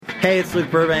Hey, it's Luke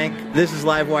Burbank. This is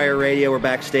Livewire Radio. We're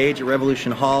backstage at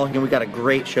Revolution Hall, and we've got a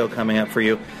great show coming up for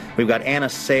you. We've got Anna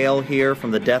Sale here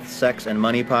from the Death, Sex, and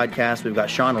Money podcast. We've got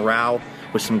Sean Rowe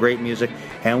with some great music,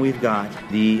 and we've got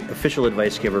the official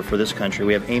advice giver for this country.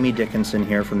 We have Amy Dickinson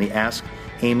here from the Ask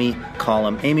Amy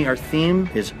column. Amy, our theme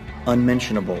is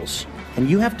Unmentionables. And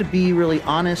you have to be really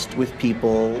honest with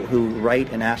people who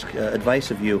write and ask advice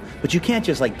of you, but you can't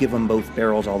just give them both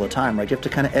barrels all the time, right? You have to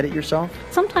kind of edit yourself.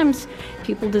 Sometimes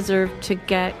people deserve to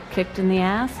get kicked in the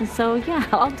ass, and so, yeah,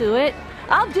 I'll do it.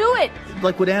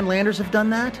 Would Ann Landers have done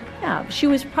that? Yeah, she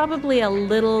was probably a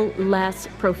little less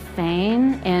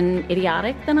profane and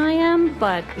idiotic than I am,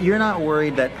 but... You're not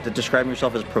worried that describing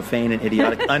yourself as profane and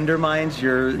idiotic undermines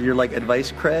your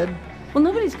advice cred? Well,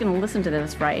 nobody's going to listen to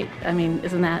this, right? I mean,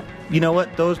 isn't that... You know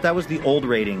what? That was the old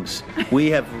ratings. We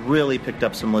have really picked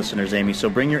up some listeners, Amy, so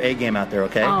bring your A game out there,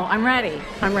 okay? Oh, I'm ready.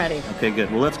 Okay, good.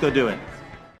 Well, let's go do it.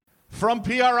 From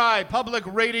PRI, Public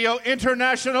Radio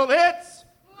International, it's...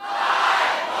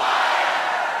 Livewire!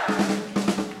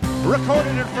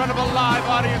 Recorded in front of a live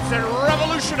audience at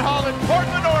Revolution Hall in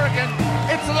Portland, Oregon,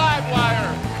 it's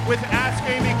Livewire with Ask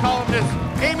Amy columnist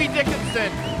Amy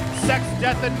Dickinson, Sex,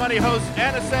 Death, and Money host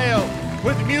Anna Sale,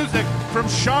 with music from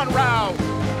Sean Rowe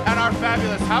and our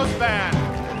fabulous house band.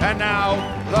 And now,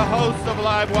 the host of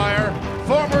Livewire,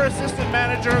 former assistant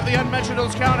manager of the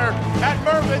Unmentionables counter at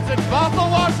Mervin's in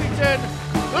Bothell, Washington,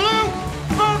 Luke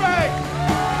Burbank!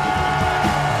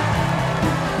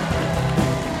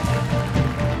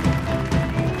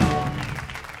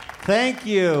 Thank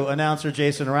you, announcer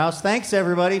Jason Rouse. Thanks,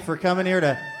 everybody, for coming here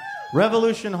to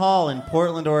Revolution Hall in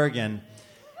Portland, Oregon.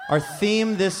 Our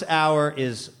theme this hour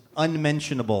is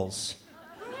Unmentionables.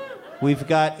 We've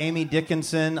got Amy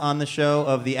Dickinson on the show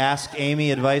of the Ask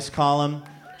Amy advice column.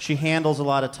 She handles a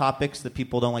lot of topics that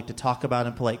people don't like to talk about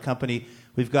in polite company.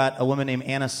 We've got a woman named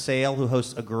Anna Sale who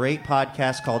hosts a great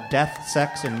podcast called Death,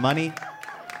 Sex, and Money.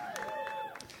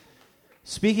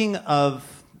 Speaking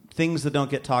of things that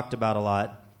don't get talked about a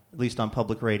lot, at least on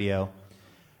public radio,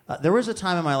 there was a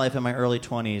time in my life in my early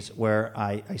 20s where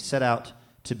I set out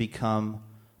to become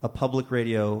a public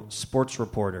radio sports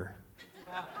reporter.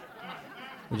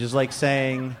 Which is like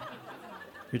saying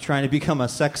you're trying to become a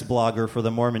sex blogger for the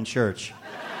Mormon Church.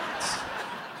 It's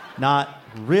not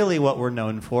really what we're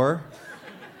known for.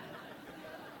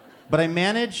 But I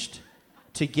managed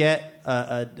to get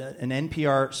an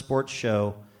NPR sports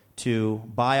show to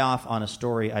buy off on a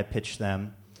story I pitched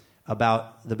them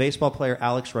about the baseball player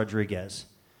Alex Rodriguez.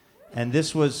 And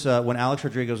this was when Alex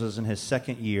Rodriguez was in his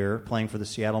second year playing for the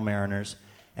Seattle Mariners,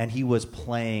 and he was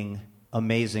playing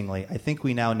amazingly. I think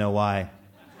we now know why.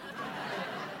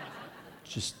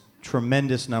 Just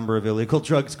tremendous number of illegal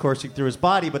drugs coursing through his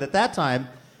body, but at that time,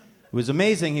 it was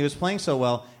amazing. He was playing so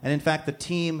well, and in fact, the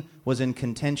team was in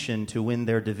contention to win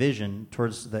their division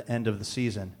towards the end of the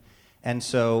season. And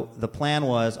so the plan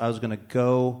was I was going to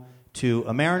go to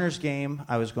a Mariners game,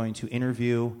 I was going to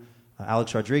interview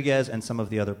Alex Rodriguez and some of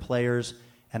the other players,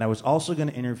 and I was also going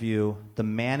to interview the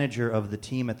manager of the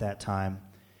team at that time,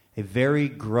 a very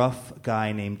gruff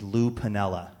guy named Lou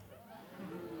Piniella.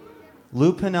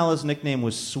 Lou Piniella's nickname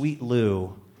was Sweet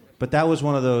Lou, but that was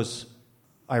one of those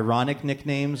ironic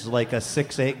nicknames, like a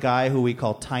 6'8" guy who we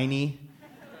call Tiny.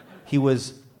 He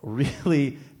was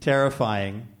really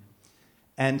terrifying.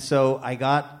 And so I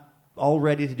got all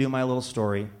ready to do my little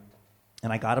story,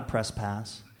 and I got a press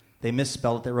pass. They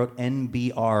misspelled it. They wrote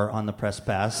NBR on the press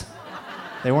pass.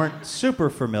 They weren't super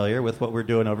familiar with what we're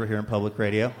doing over here in public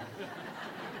radio.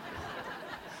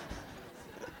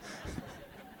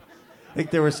 I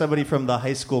think there was somebody from the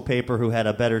high school paper who had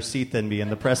a better seat than me in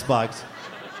the press box,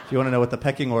 if you want to know what the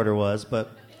pecking order was.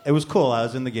 But it was cool. I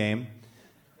was in the game.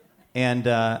 And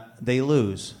they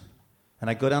lose. And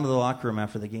I go down to the locker room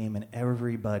after the game, and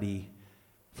everybody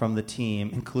from the team,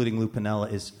 including Lou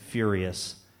Piniella, is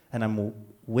furious. And I'm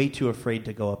way too afraid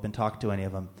to go up and talk to any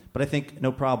of them. But I think,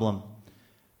 no problem.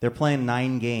 They're playing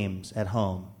 9 games at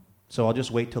home. So I'll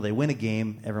just wait till they win a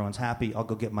game. Everyone's happy. I'll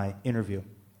go get my interview.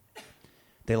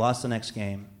 They lost the next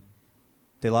game.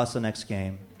 They lost the next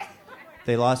game.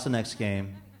 They lost the next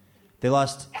game. They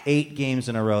lost 8 games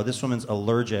in a row. This woman's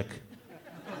allergic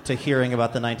to hearing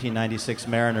about the 1996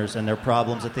 Mariners and their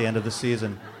problems at the end of the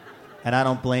season. And I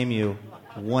don't blame you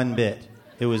one bit.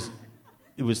 It was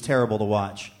terrible to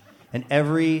watch. And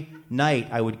every night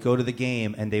I would go to the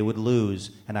game and they would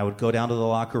lose, and I would go down to the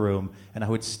locker room and I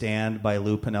would stand by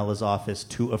Lou Piniella's office,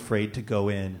 too afraid to go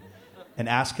in, and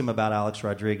ask him about Alex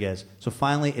Rodriguez. So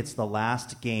finally, it's the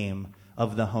last game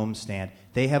of the homestand.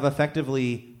 They have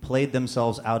effectively played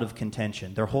themselves out of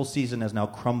contention. Their whole season has now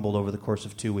crumbled over the course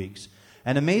of 2 weeks.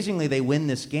 And amazingly, they win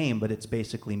this game, but it's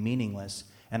basically meaningless.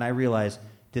 And I realized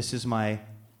this is my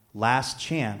last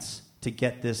chance to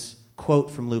get this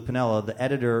quote from Lou Piniella. The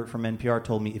editor from NPR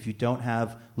told me, if you don't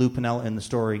have Lou Piniella in the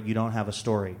story, you don't have a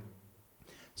story.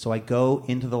 So I go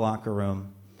into the locker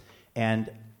room,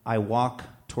 and I walk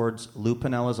towards Lou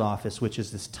Piniella's office, which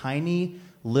is this tiny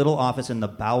little office in the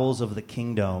bowels of the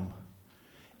Kingdom.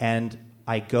 And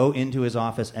I go into his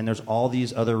office, and there's all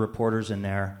these other reporters in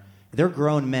there. They're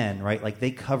grown men, right? Like,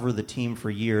 they cover the team for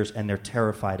years, and they're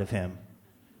terrified of him.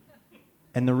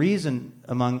 And the reason,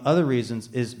 among other reasons,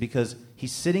 is because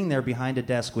he's sitting there behind a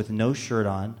desk with no shirt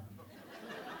on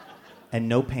and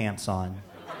no pants on.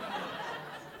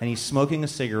 And he's smoking a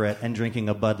cigarette and drinking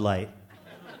a Bud Light.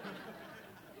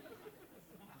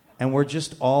 And we're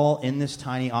just all in this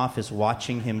tiny office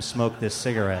watching him smoke this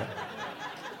cigarette.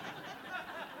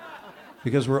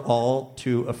 Because we're all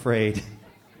too afraid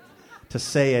to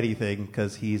say anything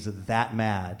because he's that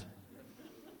mad.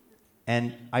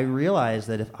 And I realize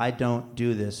that if I don't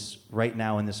do this right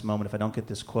now in this moment, if I don't get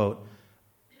this quote,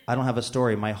 I don't have a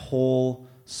story. My whole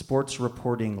sports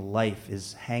reporting life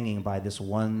is hanging by this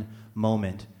one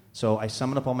moment. So I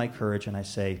summon up all my courage and I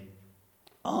say,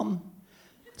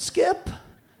 Skip.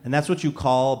 And that's what you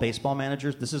call baseball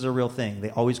managers. This is a real thing. They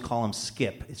always call him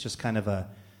Skip. It's just kind of a,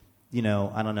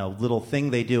 I don't know, little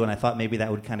thing they do, and I thought maybe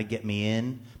that would kind of get me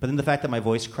in. But then the fact that my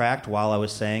voice cracked while I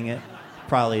was saying it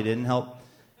probably didn't help.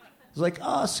 It was like,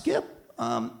 Skip,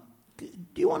 do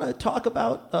you want to talk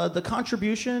about the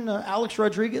contribution Alex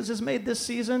Rodriguez has made this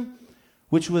season?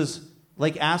 Which was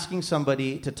like asking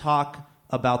somebody to talk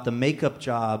about the makeup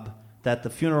job that the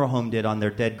funeral home did on their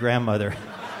dead grandmother.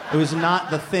 It was not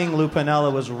the thing Lou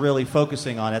Piniella was really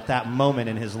focusing on at that moment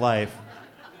in his life.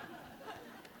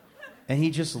 And he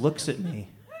just looks at me,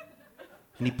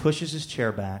 and he pushes his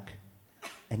chair back,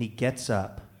 and he gets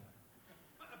up,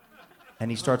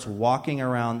 and he starts walking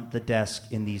around the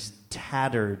desk in these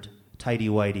tattered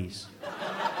tighty-whities.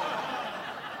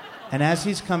 And as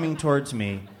he's coming towards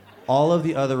me, all of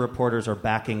the other reporters are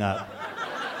backing up.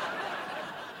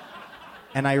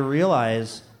 And I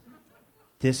realize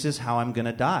this is how I'm going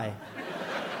to die.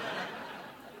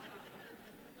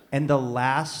 And the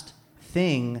last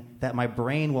thing that my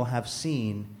brain will have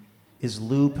seen is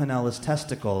Lou Piniella's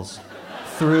testicles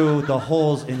through the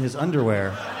holes in his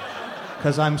underwear,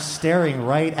 because I'm staring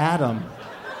right at him.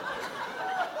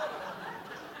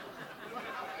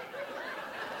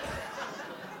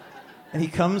 And he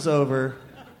comes over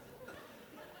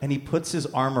and he puts his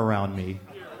arm around me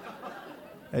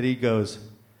and he goes,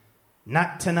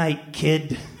 "Not tonight,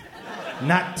 kid.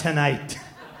 Not tonight."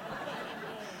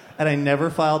 And I never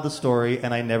filed the story,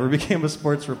 and I never became a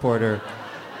sports reporter.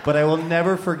 But I will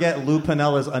never forget Lou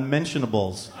Piniella's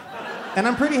Unmentionables. And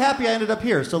I'm pretty happy I ended up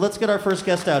here. So let's get our first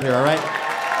guest out here, all right?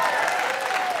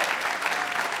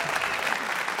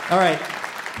 All right.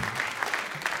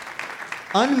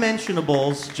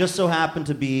 Unmentionables just so happened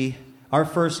to be our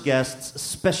first guest's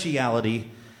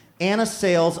speciality. Anna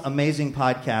Sale's amazing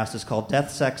podcast is called Death,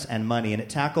 Sex, and Money, and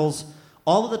it tackles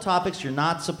all of the topics you're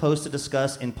not supposed to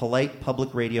discuss in polite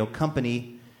public radio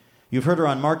company. You've heard her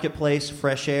on Marketplace,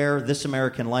 Fresh Air, This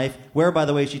American Life, where, by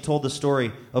the way, she told the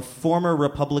story of former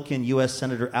Republican U.S.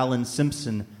 Senator Alan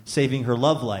Simpson saving her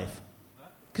love life.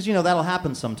 Because, that'll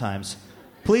happen sometimes.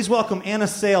 Please welcome Anna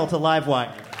Sale to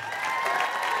Livewire.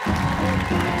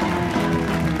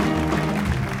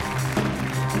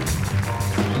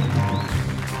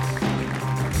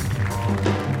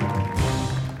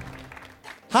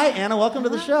 Hi, Anna. Welcome to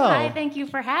the show. Hi, thank you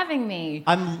for having me.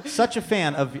 I'm such a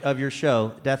fan of your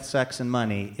show, Death, Sex, and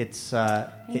Money. It's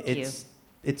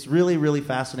really, really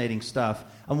fascinating stuff.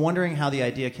 I'm wondering how the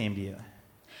idea came to you.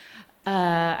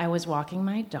 I was walking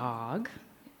my dog,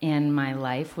 and my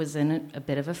life was in a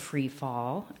bit of a free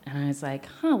fall. And I was like,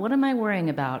 what am I worrying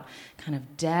about? Kind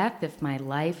of death, if my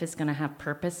life is going to have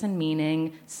purpose and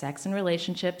meaning, sex and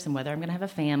relationships, and whether I'm going to have a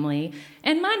family,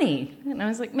 and money. And I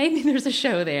was like, maybe there's a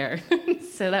show there.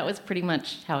 So that was pretty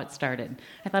much how it started.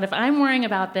 I thought, if I'm worrying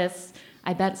about this,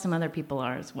 I bet some other people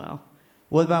are as well.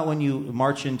 What about when you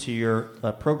march into your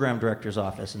program director's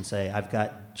office and say, I've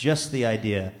got just the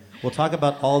idea. We'll talk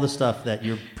about all the stuff that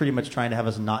you're pretty much trying to have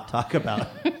us not talk about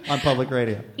on public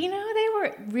radio. They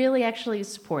were really actually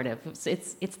supportive.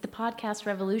 It's the podcast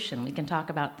revolution. We can talk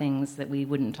about things that we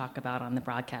wouldn't talk about on the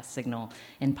broadcast signal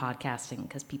in podcasting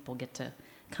because people get to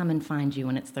come and find you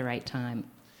when it's the right time.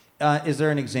 Is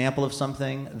there an example of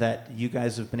something that you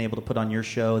guys have been able to put on your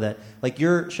show that, like,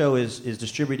 your show is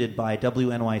distributed by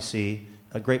WNYC,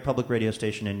 a great public radio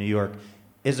station in New York.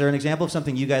 Is there an example of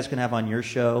something you guys can have on your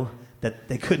show that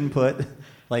they couldn't put,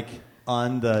 like,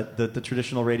 on the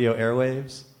traditional radio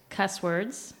airwaves? Cuss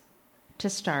words to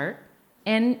start.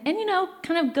 And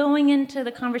kind of going into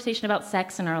the conversation about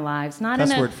sex in our lives, not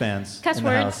cuss in a word fans. Cuss in the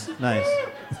words. House. Nice.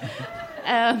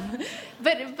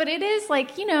 But it is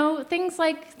like, things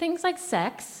like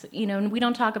sex, and we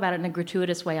don't talk about it in a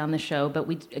gratuitous way on the show, but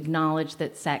we acknowledge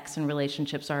that sex and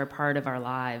relationships are a part of our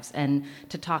lives, and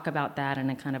to talk about that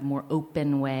in a kind of more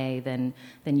open way than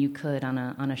you could on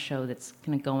a show that's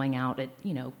kind of going out at,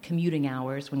 commuting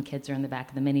hours when kids are in the back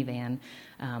of the minivan.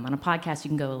 On a podcast, you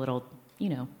can go a little,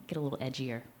 get a little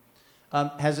edgier.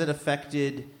 Has it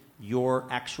affected your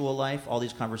actual life, all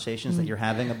these conversations that you're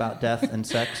having about death and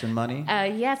sex and money?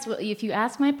 Yes. Well, if you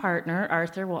ask my partner,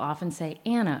 Arthur will often say,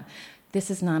 Anna, this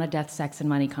is not a death, sex, and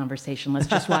money conversation. Let's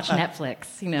just watch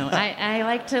Netflix. I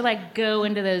like to go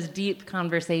into those deep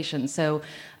conversations. So,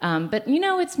 but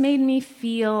it's made me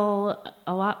feel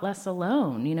a lot less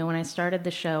alone. When I started the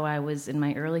show, I was in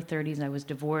my early 30s. I was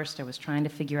divorced. I was trying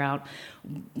to figure out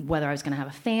whether I was going to have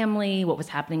a family, what was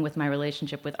happening with my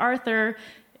relationship with Arthur.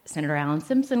 Senator Alan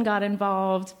Simpson got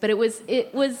involved, but it was.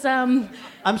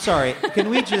 I'm sorry. Can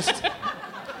we just?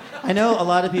 I know a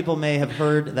lot of people may have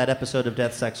heard that episode of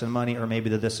Death, Sex, and Money, or maybe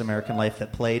the This American Life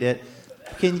that played it.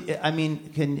 Can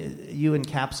you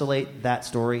encapsulate that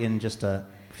story in just a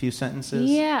few sentences?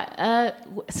 Yeah,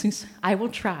 I will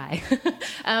try.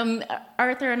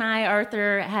 Arthur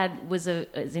is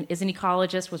an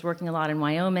ecologist, was working a lot in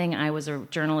Wyoming. I was a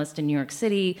journalist in New York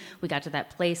City. We got to that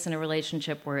place in a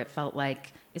relationship where it felt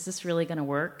like, is this really going to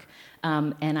work?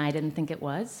 And I didn't think it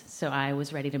was, so I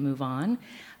was ready to move on.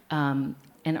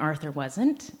 And Arthur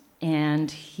wasn't, and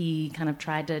he kind of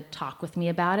tried to talk with me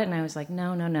about it, and I was like,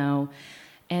 no.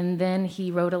 And then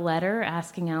he wrote a letter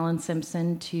asking Alan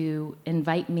Simpson to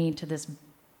invite me to this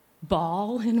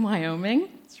ball in Wyoming.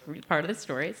 It's part of the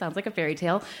story. It sounds like a fairy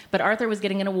tale. But Arthur was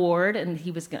getting an award, and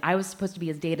I was supposed to be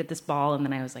his date at this ball, and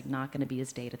then I was like, not going to be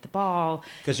his date at the ball.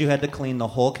 Because you had to clean the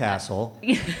whole castle,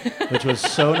 which was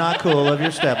so not cool of your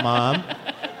stepmom.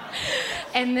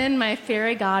 And then my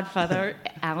fairy godfather,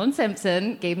 Alan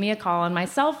Simpson, gave me a call on my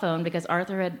cell phone because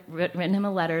Arthur had written him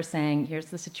a letter saying, here's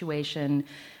the situation.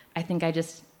 I think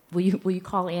will you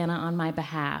call Anna on my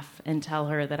behalf and tell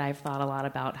her that I've thought a lot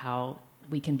about how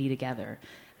we can be together,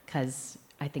 because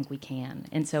I think we can.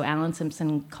 And so Alan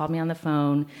Simpson called me on the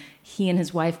phone. He and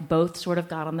his wife both sort of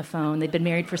got on the phone. They'd been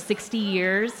married for 60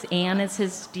 years. Anne is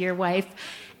his dear wife.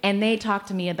 And they talked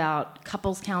to me about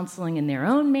couples counseling in their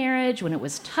own marriage when it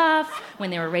was tough,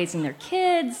 when they were raising their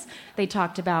kids. They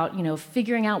talked about,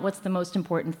 figuring out what's the most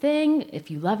important thing. If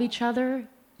you love each other,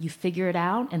 you figure it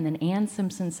out. And then Ann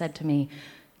Simpson said to me,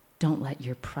 don't let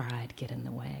your pride get in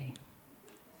the way.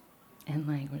 And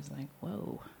I was like,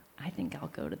 whoa, I think I'll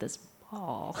go to this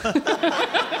ball.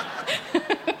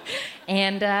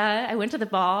 And I went to the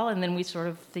ball, and then we sort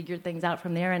of figured things out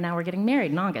from there, and now we're getting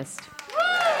married in August.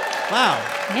 Wow.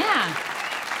 Yeah.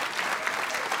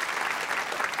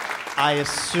 I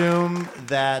assume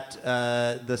that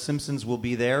the Simpsons will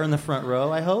be there in the front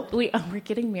row, I hope? We're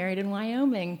getting married in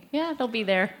Wyoming. Yeah, they'll be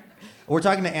there. We're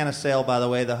talking to Anna Sale, by the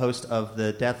way, the host of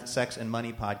the Death, Sex, and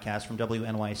Money podcast from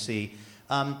WNYC.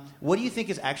 What do you think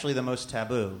is actually the most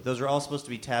taboo? Those are all supposed to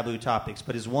be taboo topics,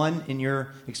 but is one, in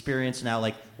your experience now,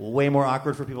 way more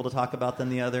awkward for people to talk about than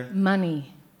the other?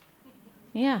 Money.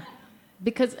 Yeah.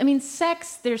 Because,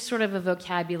 sex, there's sort of a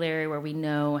vocabulary where we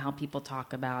know how people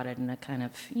talk about it and a kind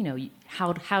of,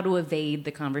 how to evade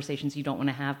the conversations you don't want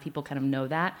to have. People kind of know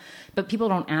that. But people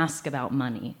don't ask about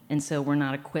money. And so we're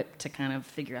not equipped to kind of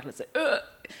figure out how to say, ugh.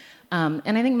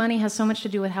 And I think money has so much to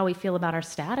do with how we feel about our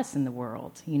status in the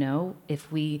world.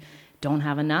 If we don't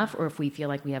have enough or if we feel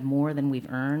like we have more than we've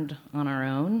earned on our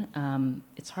own,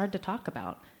 it's hard to talk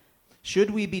about. Should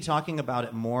we be talking about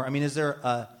it more? Is there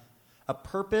a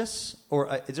purpose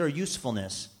or is there a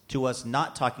usefulness to us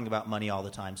not talking about money all the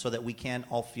time so that we can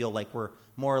all feel like we're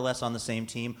more or less on the same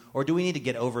team? Or do we need to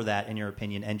get over that, in your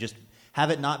opinion, and just have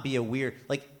it not be a weird...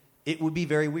 it would be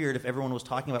very weird if everyone was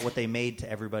talking about what they made to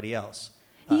everybody else.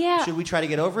 Yeah. Should we try to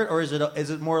get over it, or is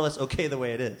it more or less okay the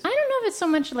way it is? I don't know if it's so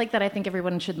much like that. I think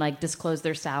everyone should disclose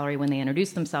their salary when they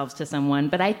introduce themselves to someone.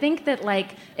 But I think that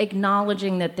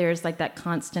acknowledging that there's that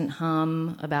constant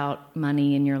hum about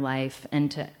money in your life,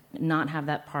 and to not have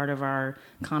that part of our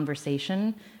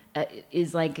conversation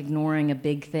is ignoring a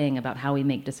big thing about how we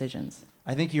make decisions.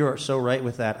 I think you're so right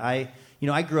with that. I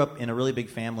grew up in a really big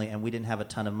family, and we didn't have a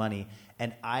ton of money.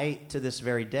 And I, to this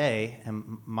very day,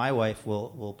 and my wife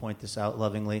will point this out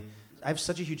lovingly, I have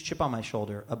such a huge chip on my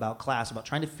shoulder about class, about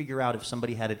trying to figure out if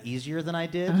somebody had it easier than I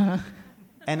did. Uh-huh.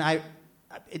 And I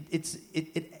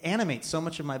it animates so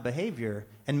much of my behavior.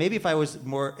 And maybe if I was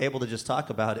more able to just talk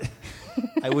about it,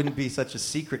 I wouldn't be such a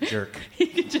secret jerk. You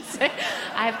could just say,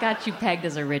 I've got you pegged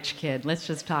as a rich kid. Let's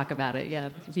just talk about it. Yeah,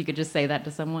 if you could just say that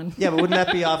to someone. Yeah, but wouldn't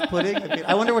that be off-putting?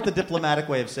 I wonder what the diplomatic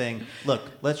way of saying, look,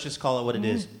 let's just call it what it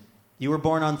is. You were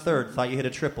born on third, thought you hit a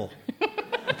triple.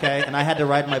 Okay? And I had to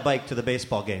ride my bike to the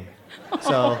baseball game.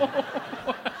 So,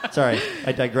 sorry,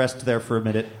 I digressed there for a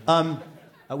minute.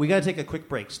 We got to take a quick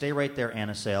break. Stay right there,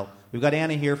 Anna Sale. We've got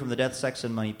Anna here from the Death, Sex,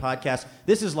 and Money podcast.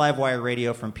 This is Livewire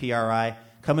Radio from PRI,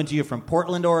 coming to you from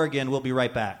Portland, Oregon. We'll be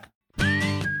right back.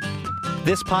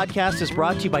 This podcast is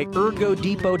brought to you by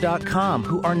ErgoDepot.com,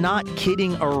 who are not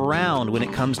kidding around when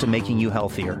it comes to making you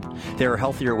healthier. There are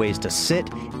healthier ways to sit,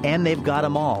 and they've got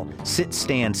them all. Sit,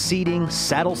 stand, seating,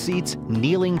 saddle seats,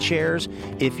 kneeling chairs.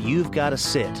 If you've got to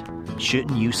sit,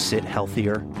 shouldn't you sit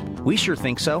healthier? We sure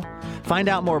think so. Find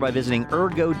out more by visiting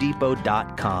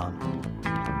ErgoDepot.com.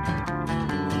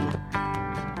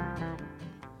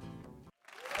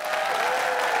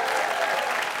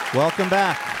 Welcome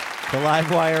back to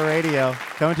Livewire Radio,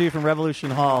 coming to you from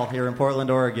Revolution Hall here in Portland,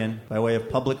 Oregon, by way of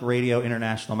Public Radio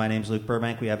International. My name's Luke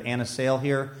Burbank. We have Anna Sale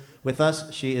here with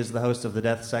us. She is the host of the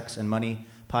Death, Sex, and Money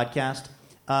podcast.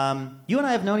 You and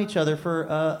I have known each other for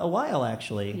a while,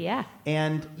 actually. Yeah.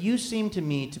 And you seem to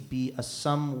me to be a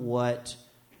somewhat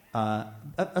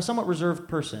reserved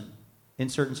person in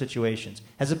certain situations.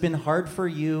 Has it been hard for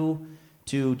you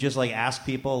to just ask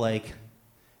people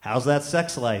how's that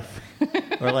sex life?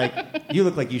 Or you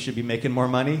look like you should be making more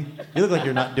money. You look like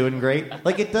you're not doing great.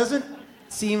 It doesn't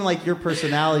seem like your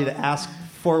personality to ask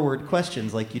forward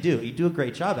questions like you do. You do a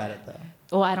great job at it, though.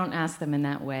 Well, I don't ask them in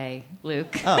that way,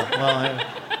 Luke. Oh, well,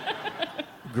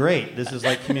 great. This is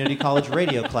like community college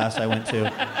radio class I went to.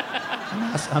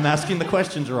 I'm asking the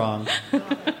questions wrong.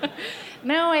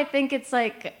 No, I think it's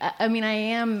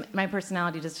my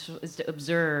personality just is to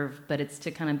observe, but it's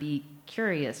to kind of be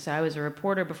curious. So I was a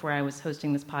reporter before I was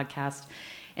hosting this podcast.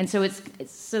 And so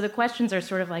so the questions are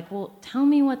sort of well, tell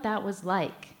me what that was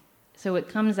like. So it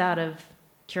comes out of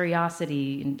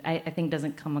curiosity, and I think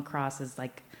doesn't come across as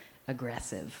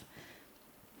aggressive.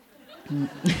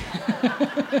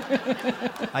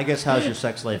 I guess how's your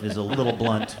sex life is a little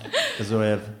blunt as a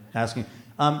way of asking.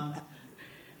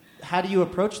 How do you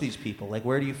approach these people?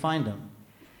 Where do you find them?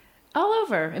 All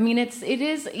over. I mean, it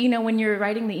is, when you're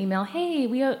writing the email, hey,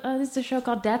 this is a show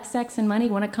called Death, Sex, and Money.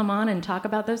 Want to come on and talk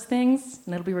about those things?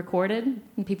 And it'll be recorded,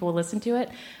 and people will listen to it.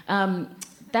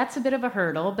 That's a bit of a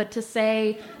hurdle, but to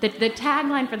say that the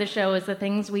tagline for the show is the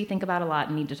things we think about a lot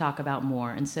and need to talk about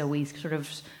more. And so we sort of,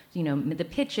 the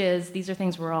pitches, these are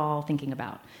things we're all thinking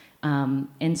about.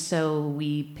 And so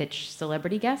we pitch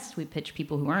celebrity guests, we pitch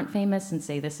people who aren't famous and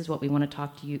say, this is what we want to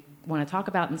talk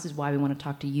about, and this is why we want to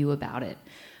talk to you about it.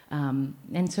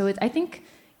 And so I think,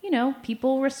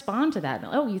 people respond to that.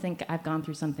 Oh, you think I've gone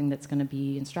through something that's going to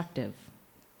be instructive.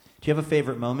 Do you have a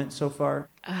favorite moment so far?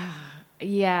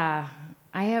 Yeah.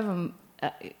 I have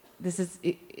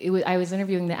I was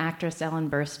interviewing the actress Ellen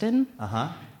Burstyn,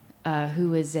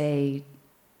 who is a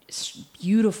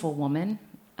beautiful woman,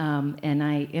 and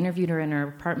I interviewed her in her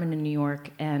apartment in New York,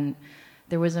 and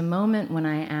there was a moment when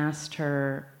I asked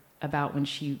her about when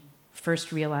she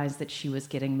first realized that she was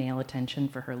getting male attention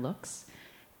for her looks,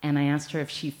 and I asked her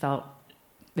if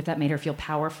that made her feel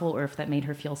powerful or if that made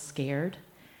her feel scared,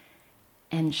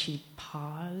 and she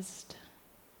paused.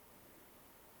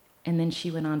 And then she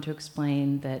went on to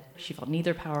explain that she felt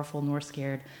neither powerful nor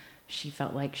scared. She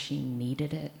felt like she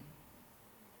needed it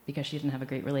because she didn't have a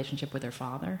great relationship with her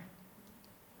father.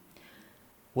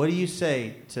 What do you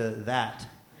say to that?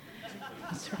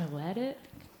 You sort of let it,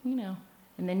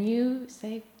 and then you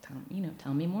say,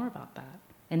 tell me more about that.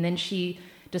 And then she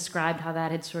described how that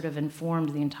had sort of informed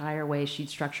the entire way she'd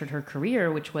structured her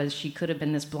career, which was she could have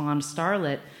been this blonde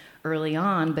starlet early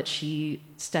on, but she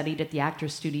studied at the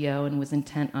Actors Studio and was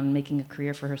intent on making a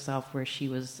career for herself where she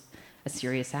was a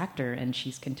serious actor, and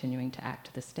she's continuing to act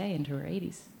to this day into her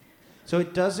 80s. So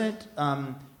it doesn't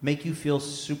make you feel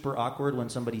super awkward when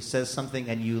somebody says something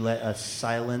and you let a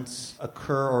silence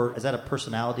occur, or is that a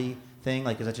personality thing?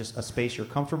 Is that just a space you're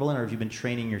comfortable in, or have you been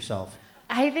training yourself?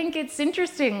 I think it's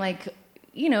interesting.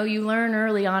 You learn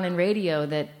early on in radio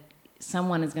that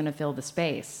someone is going to fill the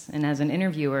space, and as an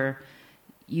interviewer,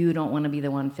 you don't want to be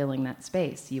the one filling that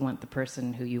space. You want the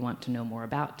person who you want to know more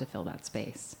about to fill that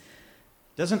space.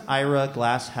 Doesn't Ira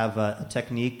Glass have a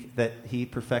technique that he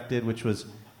perfected, which was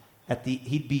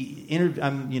he'd be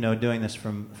I'm doing this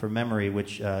from memory,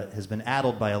 which has been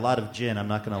addled by a lot of gin. I'm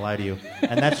not going to lie to you,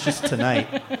 and that's just tonight.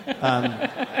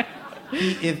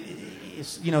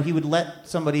 He would let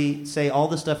somebody say all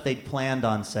the stuff they'd planned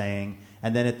on saying,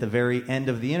 And then at the very end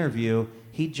of the interview,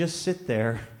 he'd just sit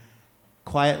there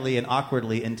quietly and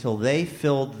awkwardly until they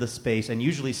filled the space and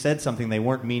usually said something they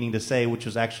weren't meaning to say, which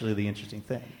was actually the interesting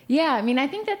thing. Yeah, I mean, I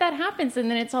think that happens. And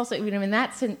then it's also, in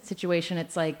that situation,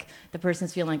 it's like the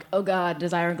person's feeling like, oh, God,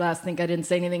 does Ira Glass think I didn't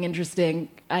say anything interesting?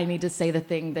 I need to say the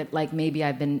thing that, like, maybe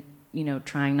I've been,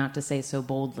 trying not to say so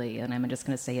boldly, and I'm just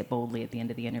going to say it boldly at the end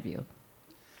of the interview.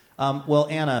 Well,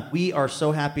 Anna, we are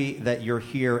so happy that you're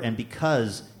here, and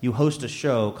because you host a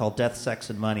show called Death,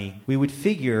 Sex, and Money, we would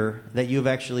figure that you've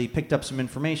actually picked up some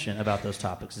information about those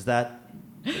topics. Is that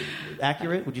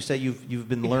accurate? Would you say you've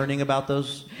been learning about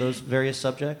those various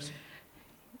subjects?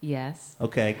 Yes.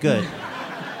 Okay, good.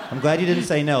 I'm glad you didn't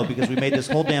say no, because we made this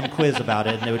whole damn quiz about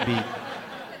it, and it would be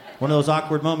one of those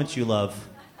awkward moments you love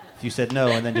if you said no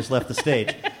and then just left the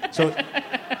stage. So,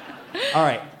 all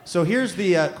right. So here's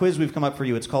the quiz we've come up for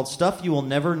you. It's called Stuff You Will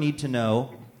Never Need to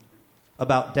Know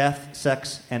About Death,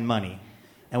 Sex, and Money.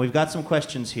 And we've got some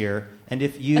questions here. And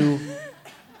if you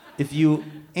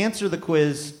answer the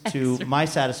quiz to my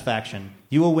satisfaction,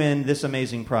 you will win this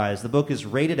amazing prize. The book is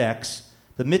Rated X,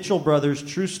 The Mitchell Brothers'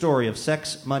 True Story of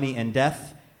Sex, Money, and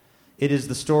Death. It is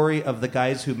the story of the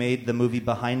guys who made the movie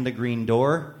Behind the Green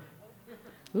Door,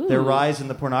 Ooh. Their rise in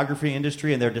the pornography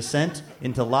industry, and their descent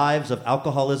into lives of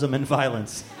alcoholism and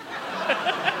violence.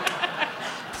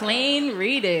 Plain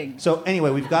reading. So anyway,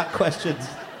 we've got questions.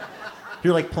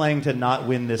 You're like playing to not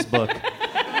win this book.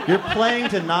 You're playing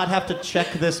to not have to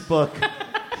check this book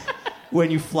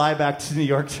when you fly back to New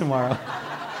York tomorrow.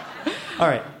 All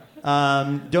right.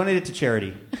 Donate it to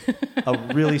charity. A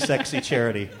really sexy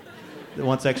charity that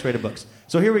wants X-rated books.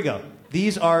 So here we go.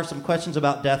 These are some questions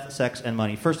about death, sex, and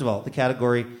money. First of all, the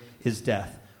category is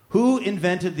death. Who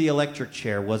invented the electric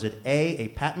chair? Was it A,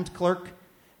 patent clerk,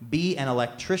 B, an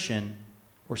electrician,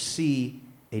 or C,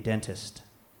 a dentist?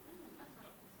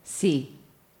 C.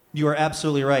 You are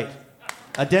absolutely right.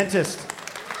 A dentist.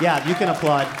 Yeah, you can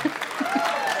applaud.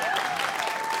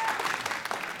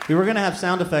 We were going to have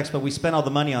sound effects, but we spent all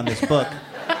the money on this book.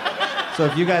 So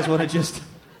if you guys want to just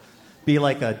be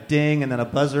like a ding and then a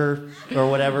buzzer or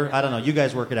whatever, I don't know. You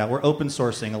guys work it out. We're open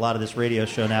sourcing a lot of this radio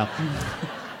show now.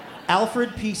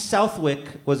 Alfred P. Southwick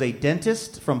was a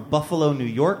dentist from Buffalo, New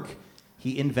York.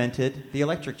 He invented the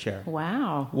electric chair.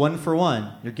 Wow. 1 for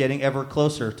 1. You're getting ever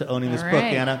closer to owning this All book,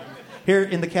 right. Anna. Here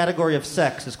in the category of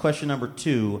sex is question number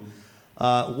 2.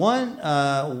 One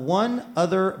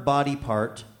other body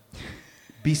part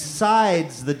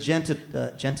besides the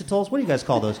genitals. What do you guys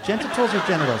call those? Genitals or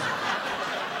genitals?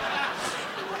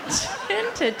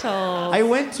 Genitals. I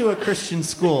went to a Christian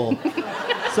school,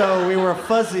 so we were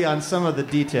fuzzy on some of the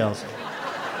details.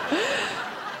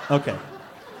 Okay.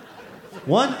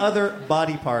 One other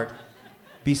body part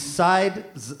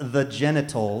besides the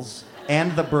genitals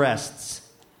and the breasts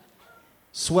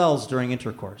swells during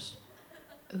intercourse.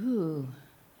 Ooh.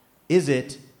 Is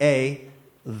it A,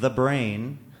 the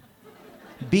brain,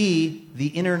 B, the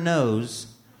inner nose,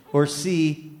 or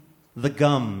C, the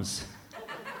gums?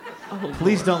 Oh,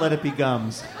 Please don't let it be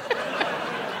gums.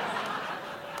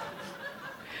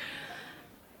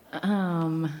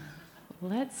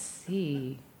 Let's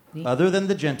see. Other than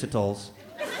the genitals.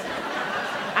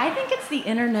 I think it's the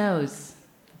inner nose.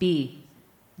 B.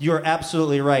 You're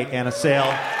absolutely right, Anna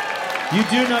Sale. You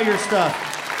do know your stuff.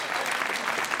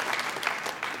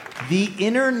 The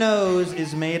inner nose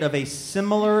is made of a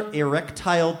similar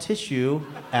erectile tissue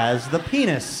as the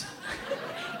penis.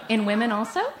 In women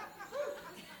also?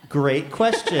 Great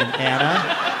question, Anna.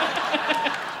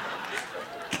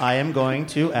 I am going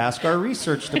to ask our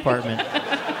research department,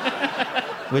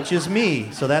 which is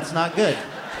me, so that's not good.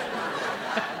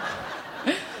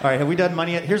 All right, have we done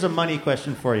money yet? Here's a money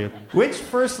question for you. Which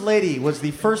first lady was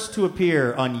the first to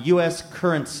appear on U.S.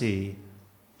 currency?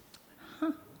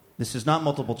 This is not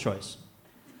multiple choice.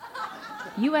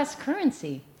 U.S.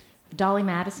 currency. Dolly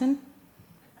Madison?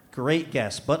 Great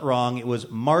guess, but wrong. It was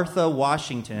Martha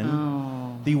Washington.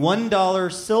 Oh. The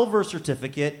 $1 silver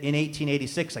certificate in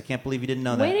 1886. I can't believe you didn't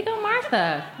know that. Way to go,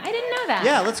 Martha. I didn't know that.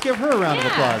 Yeah, let's give her a round of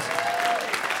applause.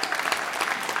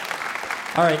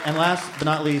 All right, and last but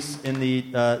not least, in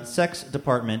the sex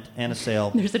department, Anna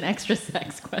Sale. There's an extra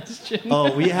sex question.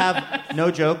 Oh, we have, no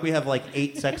joke, we have like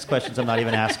 8 sex questions I'm not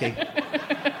even asking.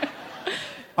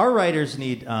 Our writers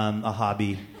need a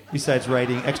hobby besides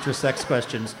writing extra sex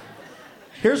questions.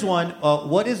 Here's one.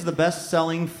 What is the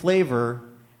best-selling flavor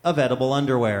of edible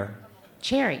underwear?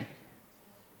 Cherry.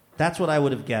 That's what I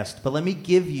would have guessed, but let me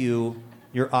give you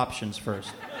your options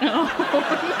first.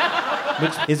 Oh, no.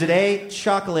 Which, is it A,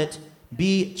 chocolate,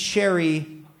 B,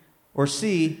 cherry, or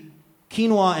C,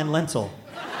 quinoa and lentil?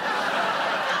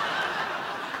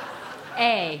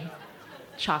 A.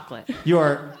 Chocolate. You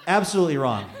are absolutely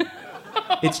wrong.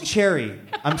 It's cherry.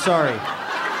 I'm sorry.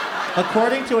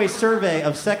 According to a survey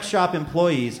of sex shop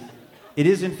employees, it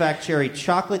is in fact cherry.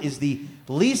 Chocolate is the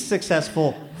least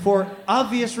successful for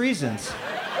obvious reasons.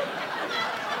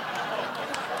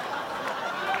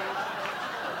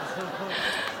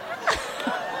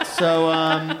 So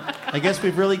I guess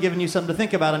we've really given you something to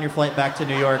think about on your flight back to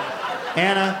New York.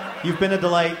 Anna, you've been a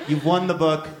delight. You've won the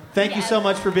book. Thank you so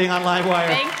much for being on Livewire.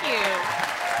 Thank you.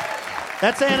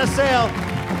 That's Anna Sale.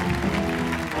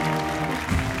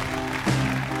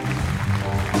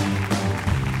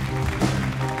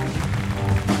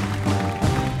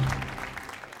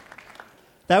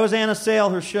 That was Anna Sale.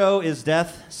 Her show is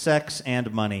Death, Sex,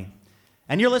 and Money.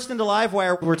 And you're listening to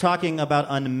Livewire. We're talking about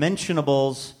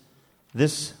Unmentionables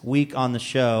this week on the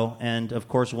show. And, of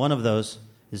course, one of those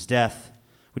is death.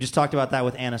 We just talked about that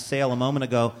with Anna Sale a moment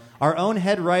ago. Our own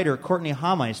head writer, Courtney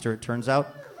Hameister, it turns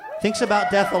out, thinks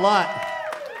about death a lot.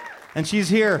 And she's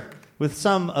here with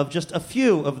some of just a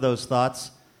few of those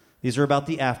thoughts. These are about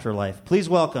the afterlife. Please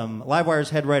welcome Livewire's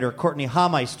head writer, Courtney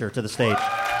Hameister, to the stage.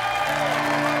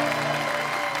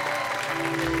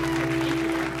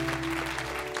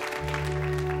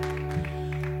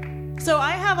 So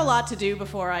I have a lot to do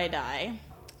before I die.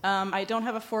 I don't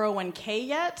have a 401k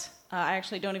yet. I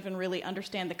actually don't even really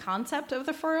understand the concept of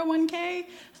the 401k.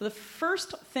 So the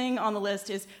first thing on the list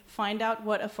is find out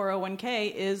what a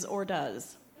 401k is or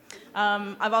does.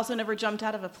 I've also never jumped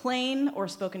out of a plane or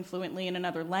spoken fluently in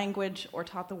another language or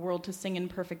taught the world to sing in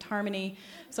perfect harmony.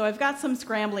 So I've got some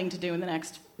scrambling to do in the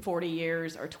next 40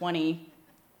 years or 20.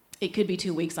 It could be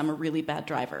 2 weeks. I'm a really bad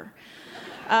driver.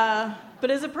 But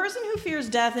as a person who fears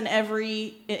death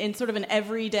in sort of an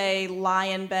everyday lie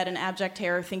in bed in abject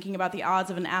terror, thinking about the odds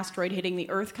of an asteroid hitting the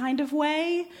Earth kind of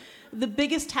way, the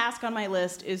biggest task on my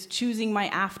list is choosing my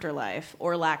afterlife,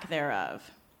 or lack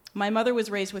thereof. My mother was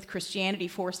raised with Christianity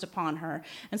forced upon her,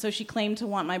 and so she claimed to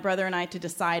want my brother and I to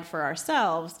decide for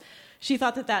ourselves. She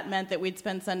thought that meant that we'd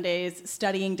spend Sundays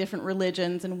studying different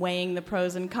religions and weighing the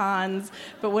pros and cons.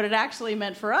 But what it actually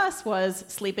meant for us was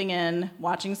sleeping in,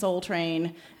 watching Soul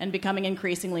Train, and becoming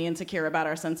increasingly insecure about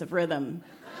our sense of rhythm.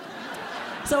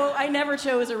 So I never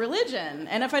chose a religion.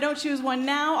 And if I don't choose one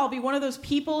now, I'll be one of those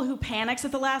people who panics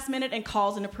at the last minute and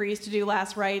calls in a priest to do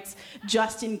last rites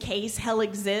just in case hell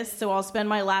exists. So I'll spend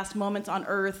my last moments on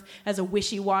earth as a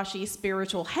wishy-washy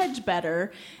spiritual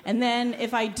hedge-better. And then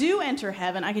if I do enter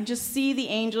heaven, I can just see the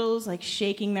angels like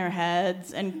shaking their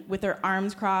heads and with their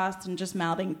arms crossed and just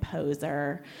mouthing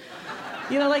poser.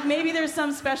 You know, like maybe there's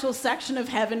some special section of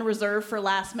heaven reserved for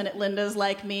last-minute Lindas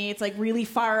like me. It's like really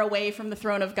far away from the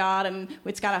throne of God, and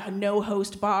it's got a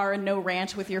no-host bar and no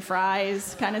ranch with your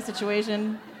fries kind of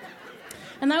situation.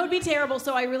 And that would be terrible,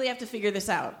 so I really have to figure this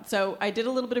out. So I did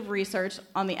a little bit of research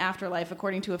on the afterlife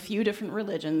according to a few different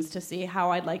religions to see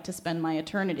how I'd like to spend my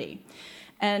eternity.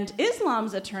 And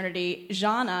Islam's eternity,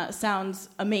 Jannah, sounds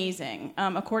amazing.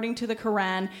 According to the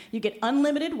Quran, you get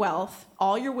unlimited wealth,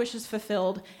 all your wishes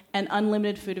fulfilled, and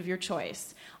unlimited food of your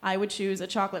choice. I would choose a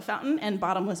chocolate fountain and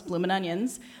bottomless bloomin'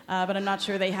 onions, but I'm not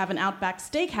sure they have an Outback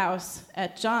Steakhouse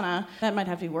at Jannah. That might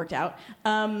have to be worked out.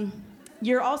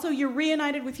 You're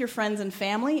reunited with your friends and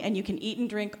family, and you can eat and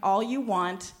drink all you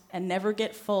want and never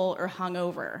get full or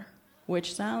hungover.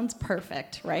 Which sounds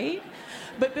perfect, right?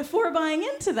 But before buying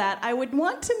into that, I would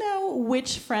want to know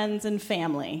which friends and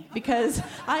family, because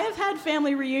I have had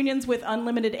family reunions with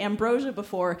unlimited ambrosia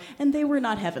before, and they were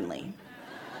not heavenly.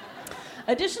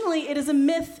 Additionally, it is a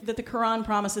myth that the Quran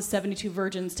promises 72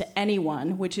 virgins to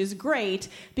anyone, which is great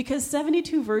because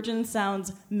 72 virgins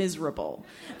sounds miserable.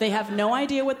 They have no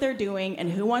idea what they're doing,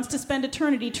 and who wants to spend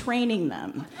eternity training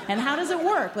them? And how does it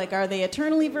work? Like, are they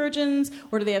eternally virgins,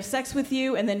 or do they have sex with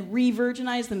you and then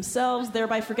re-virginize themselves,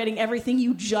 thereby forgetting everything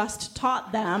you just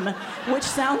taught them, which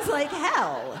sounds like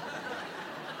hell?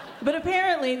 But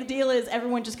apparently, the deal is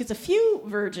everyone just gets a few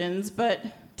virgins, but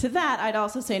to that, I'd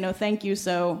also say no thank you,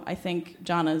 so I think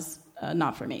Jannah's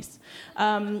not for me.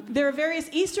 There are various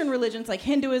Eastern religions like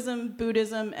Hinduism,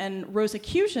 Buddhism, and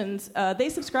Rosicrucians. They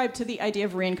subscribe to the idea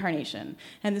of reincarnation,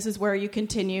 and this is where you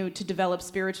continue to develop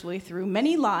spiritually through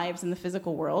many lives in the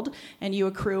physical world, and you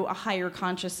accrue a higher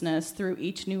consciousness through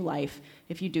each new life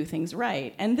if you do things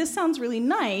right. And this sounds really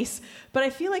nice, but I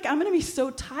feel like I'm going to be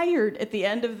so tired at the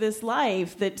end of this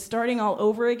life that starting all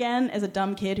over again as a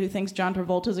dumb kid who thinks John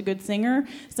Travolta's a good singer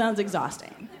sounds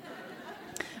exhausting.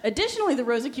 Additionally, the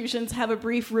Rosicrucians have a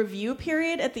brief review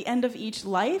period at the end of each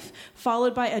life,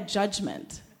 followed by a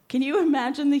judgment. Can you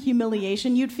imagine the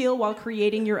humiliation you'd feel while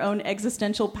creating your own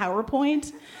existential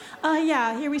PowerPoint?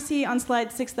 Yeah, here we see on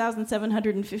slide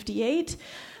 6,758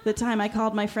 the time I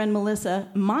called my friend Melissa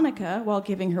Monica while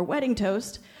giving her wedding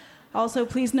toast. Also,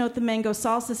 please note the mango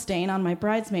salsa stain on my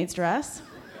bridesmaid's dress.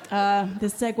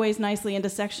 This segues nicely into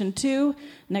section 2.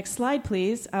 Next slide,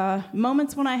 please.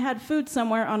 Moments when I had food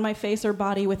somewhere on my face or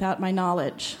body without my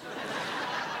knowledge.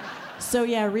 So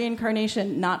yeah,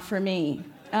 reincarnation, not for me.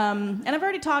 And I've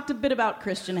already talked a bit about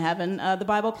Christian heaven. The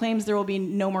Bible claims there will be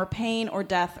no more pain or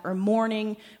death or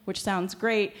mourning, which sounds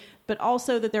great, but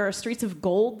also that there are streets of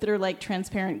gold that are like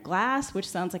transparent glass, which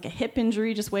sounds like a hip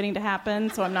injury just waiting to happen,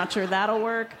 so I'm not sure that'll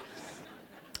work.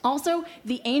 Also,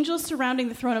 the angels surrounding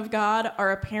the throne of God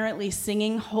are apparently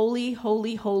singing, "Holy,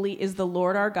 holy, holy is the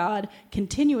Lord our God,"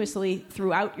 continuously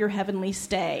throughout your heavenly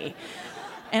stay.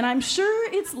 And I'm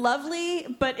sure it's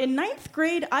lovely, but in 9th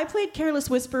grade, I played Careless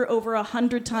Whisper over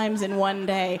 100 times in one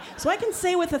day. So I can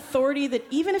say with authority that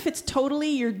even if it's totally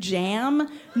your jam,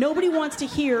 nobody wants to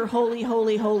hear "Holy,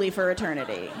 holy, holy" for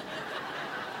eternity.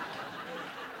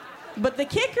 But the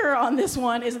kicker on this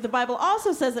one is that the Bible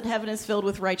also says that heaven is filled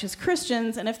with righteous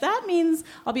Christians, and if that means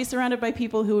I'll be surrounded by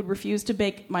people who would refuse to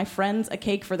bake my friends a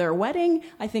cake for their wedding,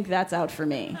 I think that's out for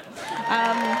me.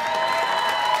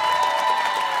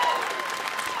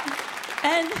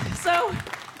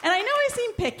 And I know I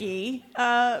seem picky,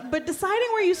 but deciding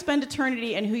where you spend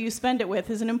eternity and who you spend it with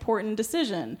is an important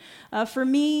decision. For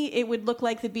me, it would look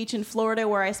like the beach in Florida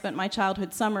where I spent my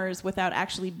childhood summers without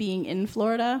actually being in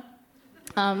Florida.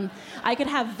 I could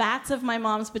have vats of my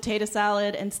mom's potato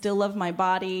salad and still love my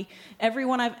body.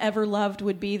 Everyone I've ever loved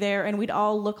would be there, and we'd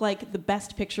all look like the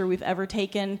best picture we've ever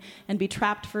taken and be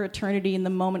trapped for eternity in the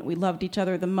moment we loved each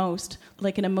other the most,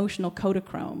 like an emotional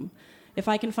Kodachrome. If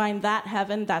I can find that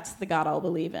heaven, that's the God I'll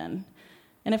believe in.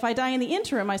 And if I die in the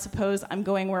interim, I suppose I'm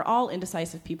going where all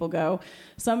indecisive people go,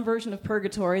 some version of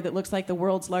purgatory that looks like the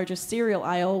world's largest cereal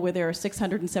aisle where there are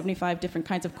 675 different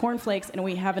kinds of cornflakes and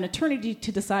we have an eternity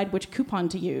to decide which coupon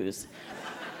to use.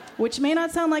 Which may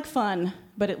not sound like fun,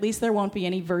 but at least there won't be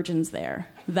any virgins there.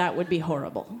 That would be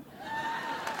horrible.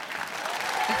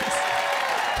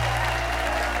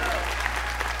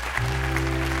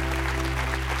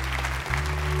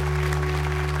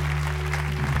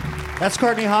 That's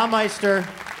Courtney Haumeister.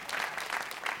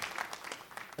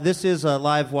 This is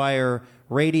Livewire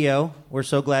Radio. We're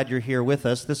so glad you're here with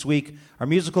us. This week, our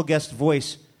musical guest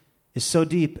voice is so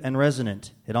deep and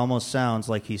resonant, it almost sounds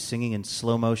like he's singing in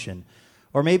slow motion.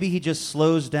 Or maybe he just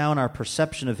slows down our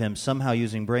perception of him, somehow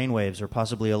using brainwaves or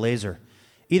possibly a laser.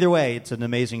 Either way, it's an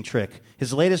amazing trick.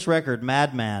 His latest record,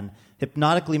 Madman,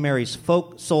 hypnotically marries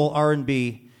folk, soul,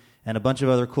 R&B, and a bunch of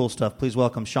other cool stuff. Please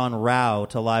welcome Sean Rowe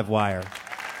to Livewire.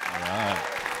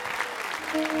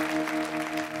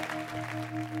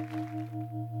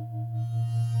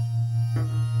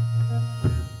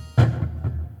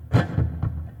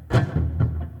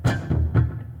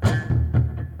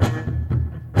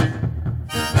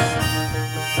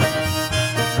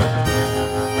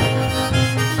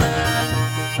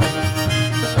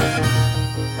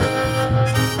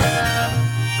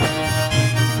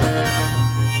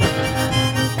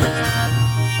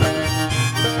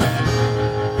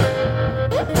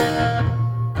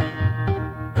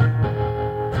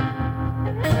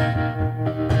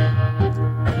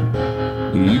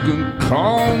 You can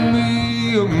call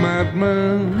me a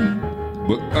madman,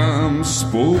 but I'm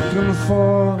spoken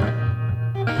for.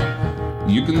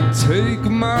 You can take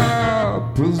my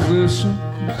positions,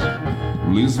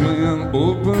 leaves me an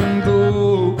open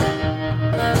door.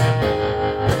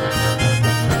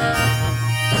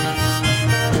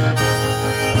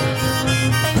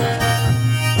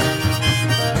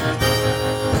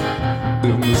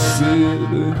 In the city,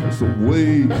 there's a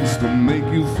ways to make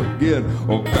you forget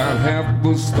about half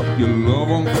the stuff you love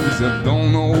on things you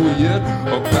don't know yet,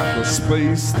 about the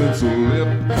space that's lit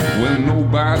when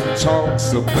nobody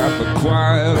talks, about the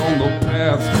quiet on the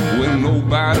path when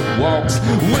nobody walks,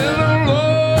 when the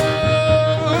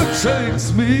Lord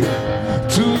takes me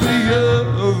to the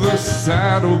other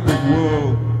side of the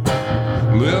world.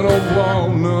 Let a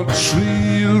walnut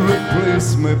tree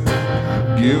replace me,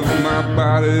 give my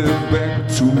body back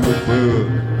to the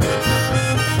bird.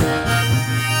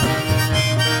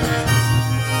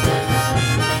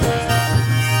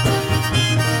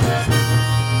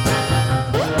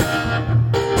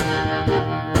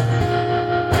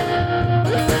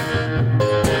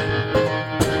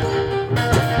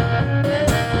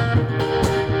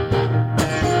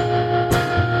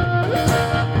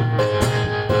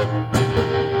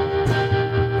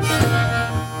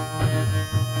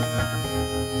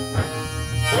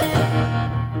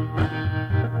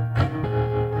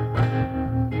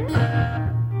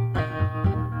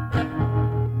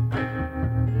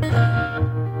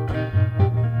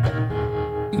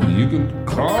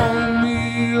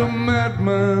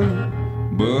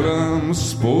 I'm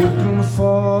spoken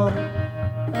for.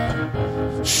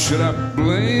 Should I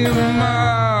blame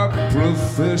my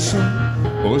profession,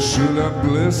 or should I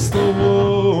bless the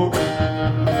war?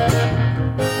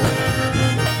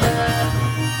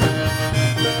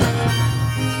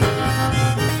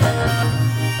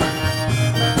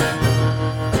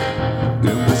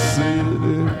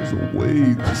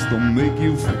 Just to make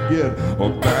you forget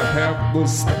about half the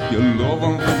stuff you love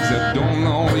and things that don't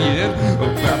know yet,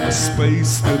 about the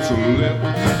space that's lit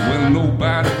when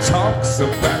nobody talks,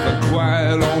 about the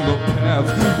quiet on the path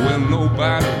when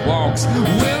nobody walks,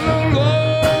 when the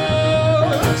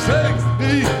Lord takes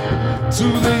me to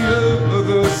the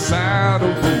other side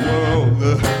of the world,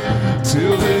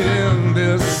 till the end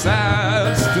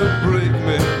decides to break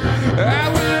me. I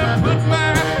will put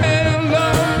my hand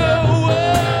on the world.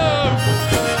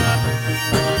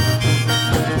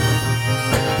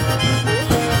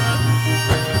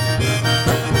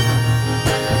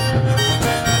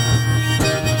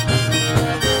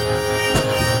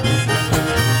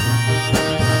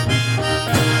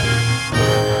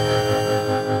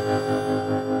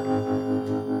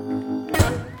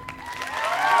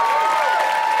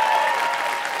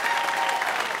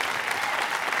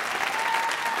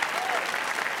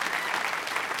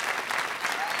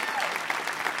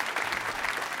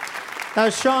 That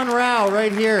was Sean Rowe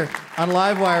right here on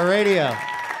Livewire Radio.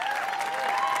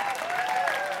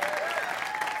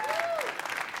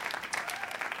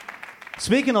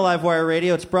 Speaking of Livewire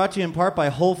Radio, it's brought to you in part by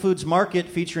Whole Foods Market,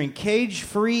 featuring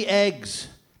cage-free eggs,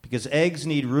 because eggs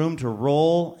need room to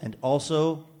roll and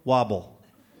also wobble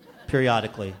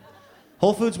periodically.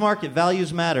 Whole Foods Market,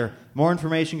 values matter. More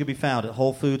information can be found at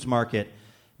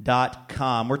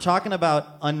wholefoodsmarket.com. We're talking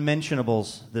about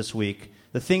unmentionables this week.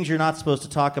 The things you're not supposed to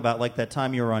talk about, like that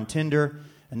time you were on Tinder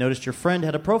and noticed your friend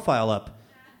had a profile up.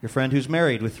 Your friend who's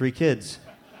married with 3 kids.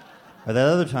 Or that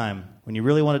other time when you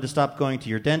really wanted to stop going to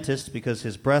your dentist because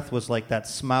his breath was like that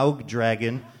Smaug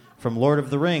dragon from Lord of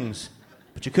the Rings.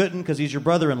 But you couldn't because he's your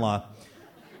brother-in-law.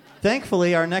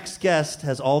 Thankfully, our next guest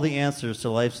has all the answers to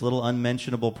life's little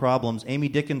unmentionable problems. Amy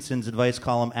Dickinson's advice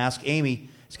column, Ask Amy,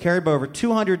 is carried by over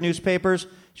 200 newspapers.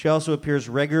 She also appears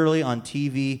regularly on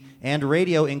TV and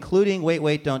radio, including Wait,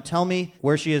 Wait, Don't Tell Me,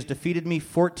 where she has defeated me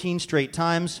 14 straight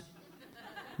times.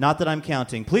 Not that I'm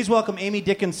counting. Please welcome Amy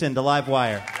Dickinson to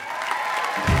Livewire.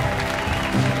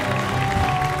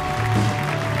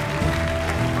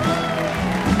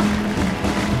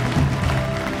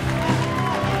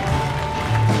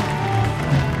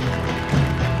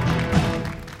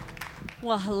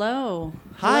 Well, hello.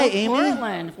 Hi, hello, Amy.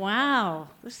 Portland. Wow,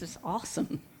 this is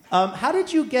awesome. How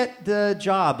did you get the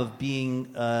job of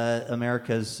being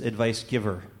America's advice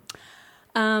giver?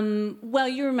 Well,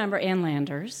 you remember Ann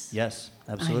Landers. Yes,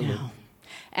 absolutely. I know.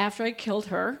 After I killed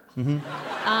her,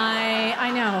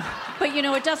 I know. But, you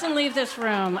know, it doesn't leave this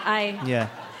room. Yeah.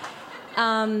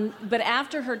 But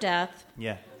after her death,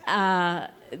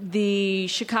 the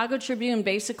Chicago Tribune,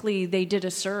 basically, they did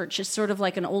a search. It's sort of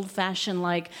like an old-fashioned,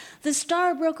 like, the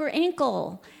star broke her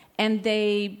ankle. And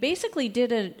they basically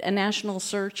did a national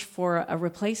search for a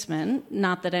replacement.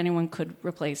 Not that anyone could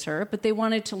replace her, but they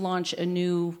wanted to launch a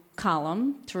new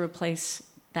column to replace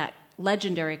that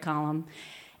legendary column.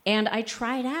 And I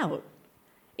tried out.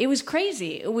 It was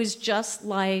crazy. It was just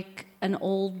like an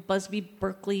old Busby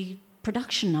Berkeley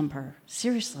production number.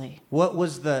 Seriously. What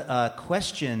was the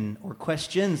question or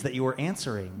questions that you were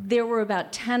answering? There were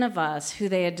about 10 of us who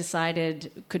they had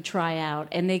decided could try out,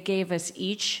 and they gave us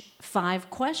each 5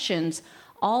 questions,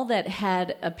 all that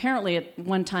had apparently at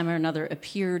one time or another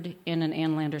appeared in an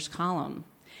Ann Landers column.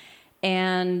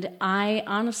 And I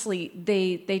honestly,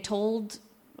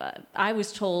 I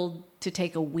was told to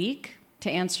take a week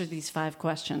to answer these 5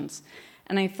 questions.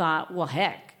 And I thought, well,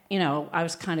 heck, you know, I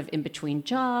was kind of in between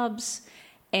jobs,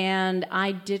 and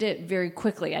I did it very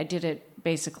quickly. I did it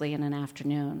basically in an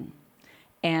afternoon.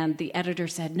 And the editor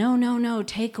said, no,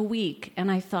 take a week. And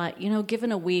I thought, you know,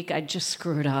 given a week, I'd just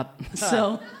screw it up.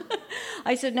 So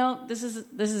I said, no, this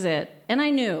is it. And I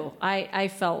knew. I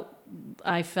felt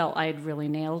I'd really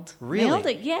nailed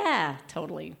it. Yeah,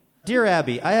 totally. Dear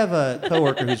Abby, I have a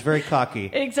coworker who's very cocky.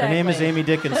 Exactly. Her name is Amy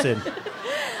Dickinson.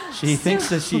 She thinks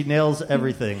that she nails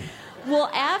everything.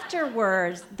 Well,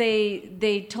 afterwards,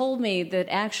 they told me that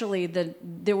actually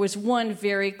there was one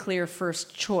very clear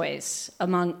first choice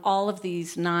among all of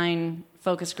these 9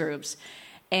 focus groups.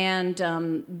 And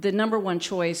the number one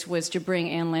choice was to bring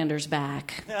Ann Landers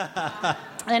back.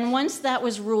 And once that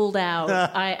was ruled out,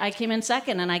 I came in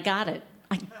second, and I got it.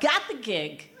 I got the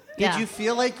gig. Did you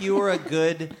feel like you were a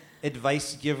good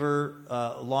advice giver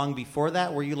long before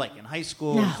that? Were you like in high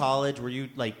school, in college? Were you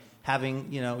like having,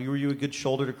 were you a good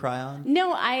shoulder to cry on?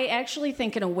 No, I actually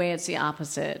think in a way it's the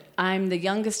opposite. I'm the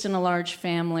youngest in a large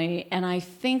family, and I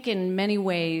think in many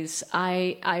ways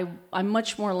I'm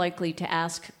much more likely to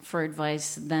ask for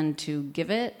advice than to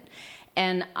give it.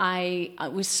 And I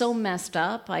was so messed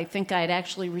up. I think I'd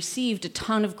actually received a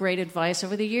ton of great advice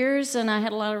over the years, and I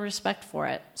had a lot of respect for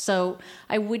it. So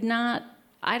I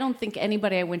don't think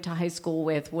anybody I went to high school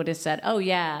with would have said, oh,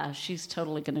 yeah, she's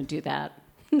totally going to do that.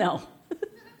 No.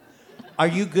 Are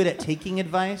you good at taking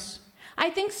advice? I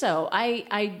think so.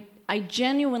 I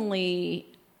genuinely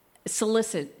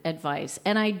solicit advice,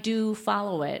 and I do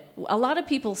follow it. A lot of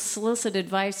people solicit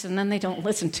advice, and then they don't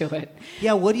listen to it.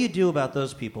 Yeah, what do you do about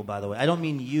those people, by the way? I don't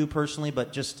mean you personally,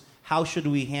 but just how should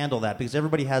we handle that? Because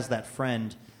everybody has that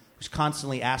friend who's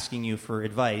constantly asking you for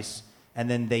advice,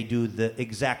 and then they do the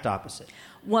exact opposite.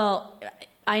 Well,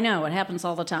 I know. It happens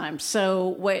all the time. So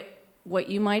what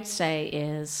you might say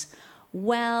is,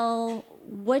 well,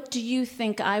 what do you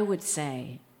think I would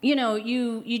say?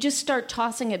 You just start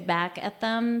tossing it back at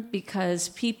them because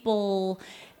people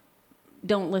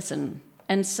don't listen.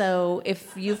 And so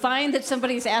if you find that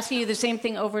somebody's asking you the same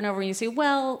thing over and over, and you say,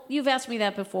 well, you've asked me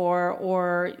that before,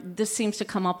 or this seems to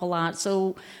come up a lot,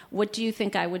 so what do you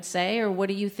think I would say, or what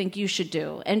do you think you should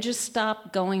do? And just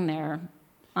stop going there,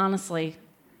 honestly.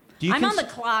 I'm on the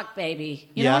clock, baby.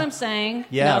 You know what I'm saying?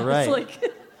 Yeah, no, right. It's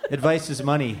like advice is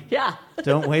money. Yeah.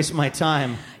 Don't waste my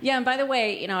time. Yeah, and by the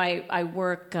way, I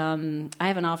work, I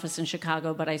have an office in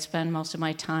Chicago, but I spend most of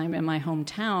my time in my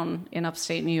hometown in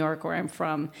upstate New York, where I'm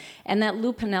from. And that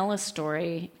Lou Piniella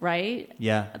story, right?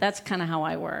 Yeah. That's kind of how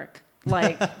I work.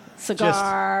 Like,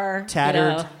 cigar. Just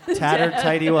tattered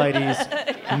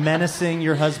tighty-whities, menacing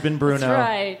your husband,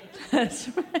 Bruno. That's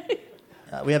right.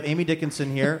 We have Amy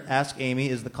Dickinson here. Ask Amy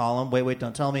is the column. Wait,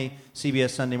 don't tell me. CBS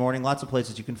Sunday Morning. Lots of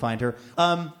places you can find her.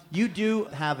 You do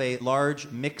have a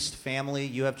large mixed family.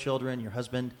 You have children. Your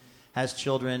husband has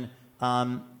children.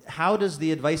 How does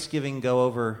the advice giving go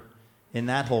over in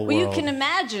that whole world? Well, you can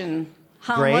imagine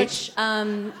how much.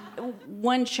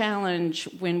 One challenge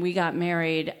when we got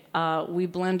married, we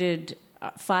blended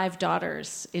 5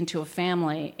 daughters into a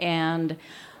family, and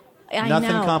nothing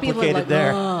complicated like,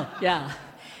 there. oh. Yeah.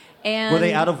 And were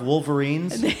they out of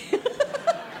Wolverines?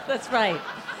 That's right.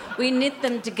 We knit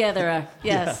them together.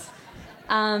 Yes.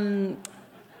 Yeah.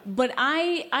 But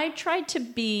I tried to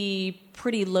be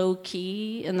pretty low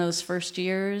key in those first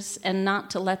years and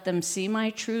not to let them see my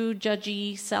true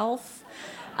judgy self.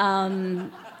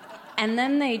 And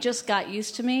then they just got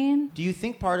used to me. Do you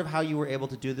think part of how you were able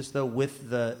to do this, though, with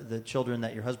the children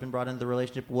that your husband brought into the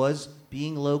relationship was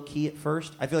being low-key at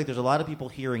first? I feel like there's a lot of people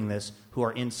hearing this who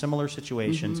are in similar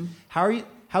situations. Mm-hmm.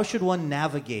 How should one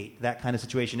navigate that kind of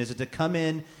situation? Is it to come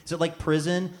in? Is it like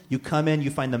prison? You come in,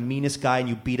 you find the meanest guy, and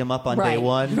you beat him up on day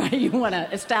one? Right, you want to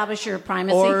establish your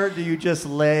primacy. Or do you just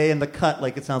lay in the cut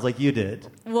like it sounds like you did?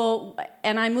 Well,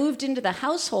 and I moved into the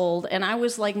household, and I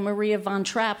was like Maria von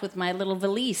Trapp with my little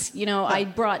valise. I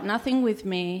brought nothing with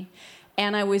me,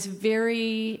 and I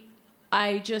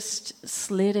just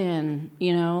slid in,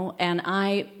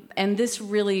 and this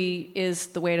really is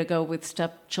the way to go with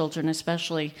stepchildren,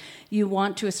 especially. You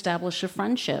want to establish a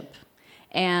friendship,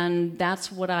 and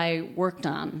that's what I worked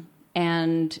on.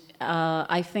 And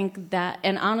I think that,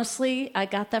 and honestly, I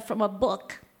got that from a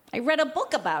book. I read a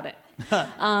book about it.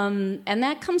 And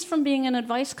that comes from being an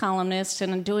advice columnist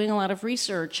and doing a lot of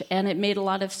research, and it made a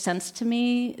lot of sense to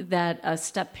me that a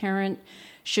step-parent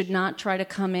should not try to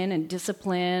come in and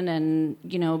discipline and,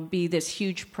 be this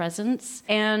huge presence.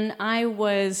 And I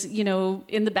was,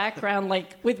 in the background,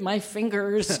 like with my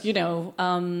fingers,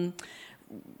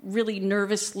 really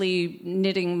nervously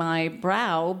knitting my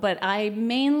brow. But I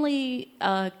mainly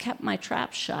kept my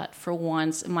trap shut for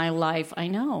once in my life. I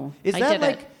know. Is that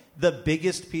like the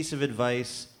biggest piece of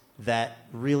advice that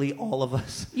really all of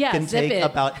us can take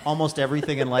about almost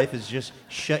everything in life is just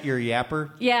shut your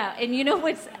yapper? Yeah, and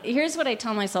here's what I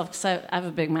tell myself, because I have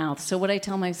a big mouth. So what I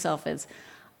tell myself is,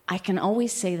 I can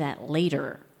always say that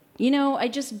later. I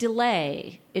just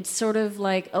delay. It's sort of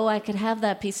like, I could have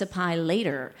that piece of pie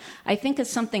later. I think it's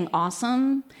something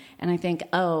awesome, and I think,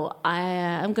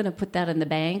 I'm going to put that in the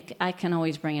bank. I can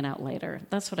always bring it out later.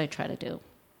 That's what I try to do.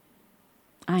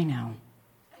 I know.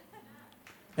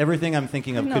 Everything I'm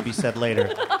thinking of could be said later.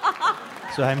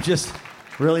 So I'm just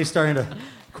really starting to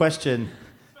question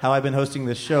how I've been hosting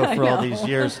this show for all these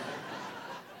years.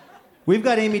 We've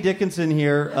got Amy Dickinson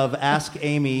here of Ask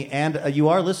Amy, and you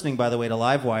are listening, by the way, to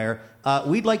Livewire.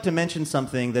 We'd like to mention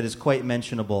something that is quite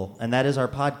mentionable, and that is our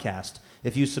podcast.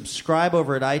 If you subscribe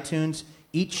over at iTunes,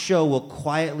 each show will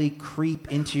quietly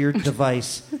creep into your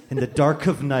device in the dark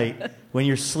of night when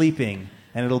you're sleeping.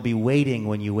 and it'll be waiting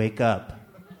when you wake up.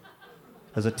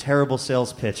 That's a terrible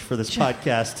sales pitch for this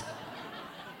podcast.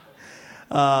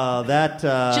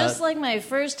 Just like my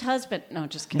first husband. No,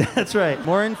 just kidding. That's right.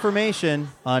 More information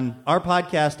on our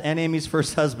podcast and Amy's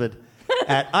first husband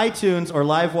at iTunes or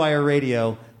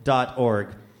livewireradio.org.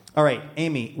 All right,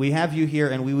 Amy, we have you here,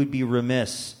 and we would be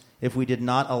remiss if we did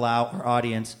not allow our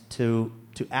audience to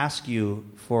ask you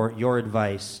for your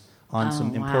advice on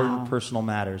some important personal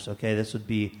matters. Okay, this would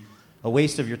be a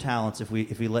waste of your talents if we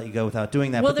let you go without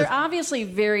doing that. Well, they're obviously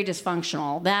very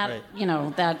dysfunctional. That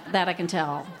right. that I can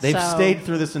tell. They've stayed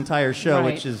through this entire show,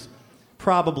 right. which is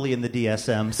probably in the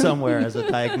DSM somewhere as a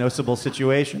diagnosable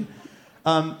situation.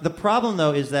 The problem,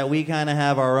 though, is that we kind of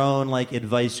have our own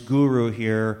advice guru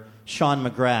here, Sean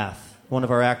McGrath, one of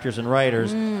our actors and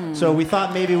writers. So we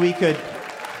thought maybe we could.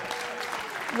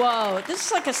 Whoa, this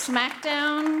is like a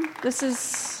smackdown. This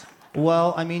is.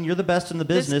 Well, I mean, you're the best in the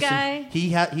business. This guy?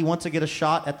 And he wants to get a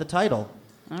shot at the title.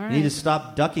 All right. You need to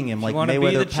stop ducking him like Mayweather,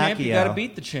 Mayweather, be the champ, Pacquiao. you got to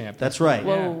beat the champ. That's right.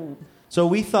 Whoa. So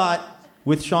we thought,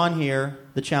 with Sean here,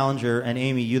 the challenger, and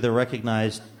Amy, you the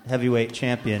recognized heavyweight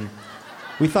champion,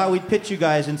 we thought we'd pitch you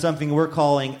guys in something we're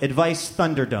calling Advice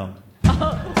Thunderdome.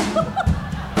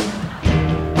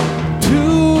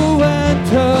 To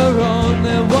enter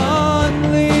only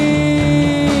one lead.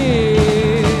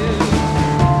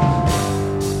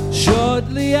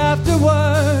 Shortly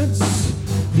afterwards,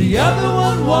 the other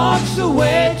one walks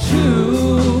away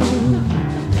too,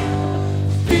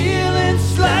 feeling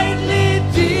slightly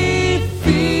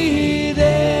defeated.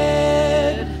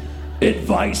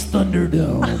 Advice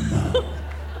Thunderdome.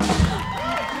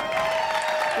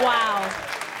 Wow.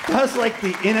 That was like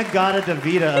the Inagata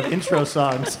Davida of intro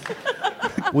songs.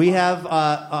 We have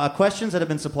questions that have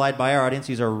been supplied by our audience.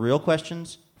 These are real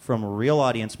questions from real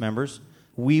audience members.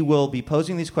 We will be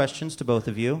posing these questions to both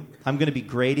of you. I'm going to be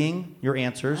grading your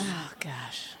answers. Oh,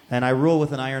 gosh. And I rule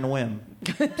with an iron whim.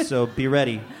 So be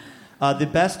ready. The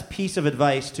best piece of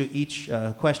advice to each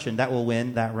question, that will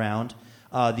win that round.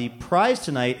 The prize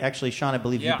tonight, actually, Sean, I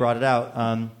believe you brought it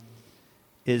out,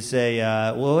 is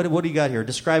a... what do you got here?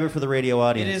 Describe it for the radio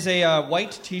audience. It is a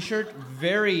white T-shirt,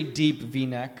 very deep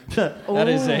V-neck. That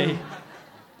is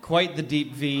quite the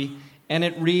deep V. And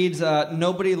it reads,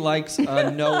 nobody likes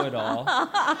a know-it-all.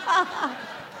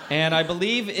 And I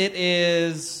believe it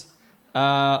is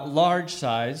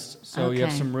large-sized, so you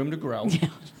have some room to grow. Yeah.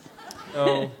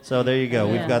 So there you go.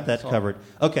 We've got that covered.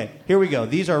 Okay, here we go.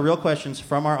 These are real questions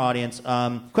from our audience.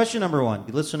 Question number one.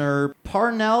 Listener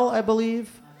Parnell, I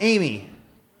believe. Amy,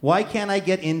 why can't I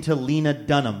get into Lena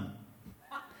Dunham?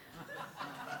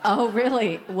 Oh,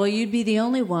 really? Well, you'd be the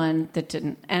only one that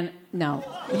didn't. And no,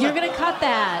 you're going to cut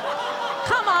that.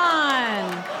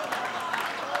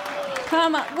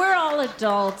 Come on. We're all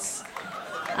adults.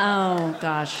 Oh,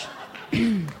 gosh.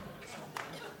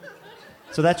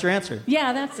 So that's your answer?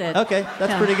 Yeah, that's it. Okay,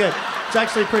 that's pretty good. It's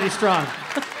actually pretty strong.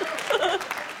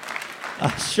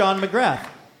 Sean McGrath.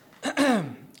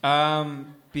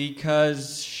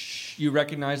 Because you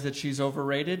recognize that she's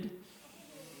overrated?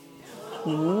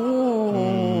 I'm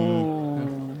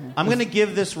going to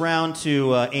give this round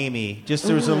to Amy. Just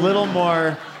there was a little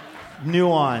more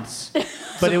nuance,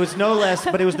 but it was no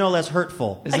less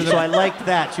hurtful. So I liked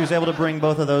that she was able to bring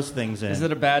both of those things in. Is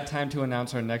it a bad time to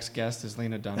announce our next guest is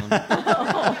Lena Dunham?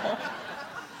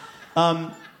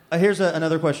 Here's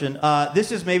another question.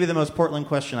 This is maybe the most Portland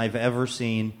question I've ever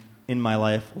seen in my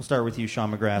life. We'll start with you,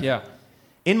 Sean McGrath. Yeah.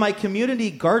 In my community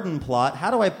garden plot,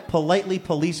 how do I politely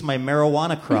police my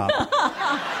marijuana crop?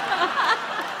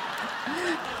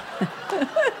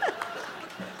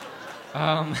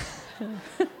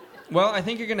 Well, I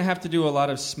think you're going to have to do a lot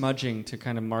of smudging to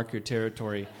kind of mark your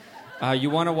territory. You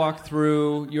want to walk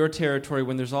through your territory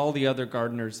when there's all the other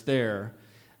gardeners there.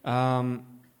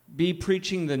 Be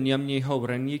preaching the Nyamnyeho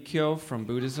Rengyikyo from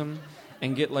Buddhism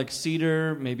and get like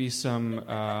cedar, maybe some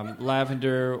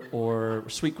lavender or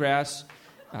sweetgrass,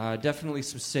 definitely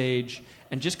some sage,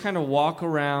 and just kind of walk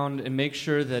around and make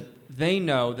sure that they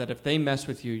know that if they mess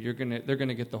with you, they're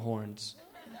gonna get the horns.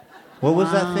 What was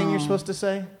that thing you're supposed to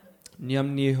say?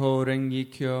 Nyamnyeho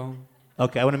Rengyikyo.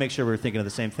 Okay, I want to make sure we're thinking of the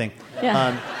same thing.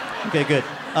 Yeah. Okay, good.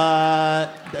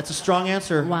 That's a strong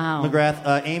answer, Wow.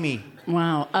 McGrath. Amy,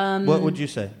 Wow. what would you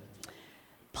say?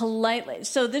 Politely.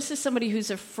 So this is somebody who's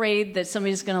afraid that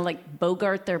somebody's going to like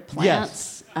bogart their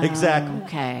plants. Yes, exactly.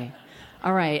 Okay.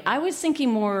 All right. I was thinking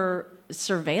more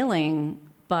surveilling,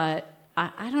 but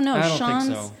I don't know. I don't Sean's,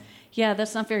 think so. Yeah,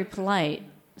 that's not very polite.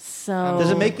 So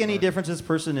Does it make any difference this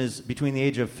person is between the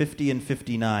age of 50 and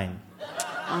 59?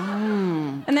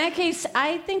 In that case,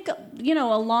 I think, a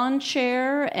lawn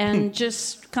chair and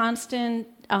just constant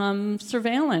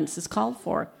surveillance is called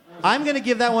for. I'm going to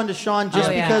give that one to Sean just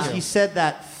Oh, yeah. because he said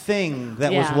that thing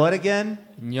that was Yeah. what again?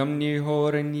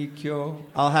 Nyamni-ho-ren-ni-kyo.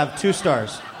 I'll have 2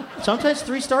 stars. Sometimes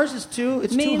 3 stars is too.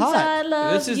 It's Means too hot. I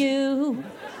love This is- you.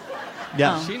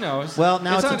 Yeah. She knows. Well,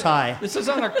 now it's a on tie. This is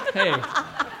on a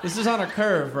This is on a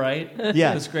curve, right?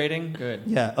 Yeah. This grading, good.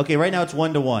 Yeah. Okay. Right now it's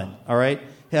 1-1. All right.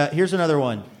 Here's another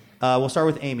one. We'll start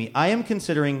with Amy. I am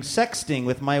considering sexting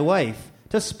with my wife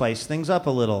to spice things up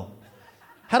a little.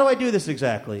 How do I do this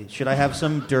exactly? Should I have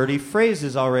some dirty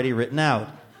phrases already written out,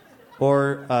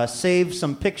 or save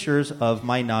some pictures of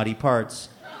my naughty parts?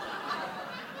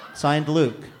 Signed,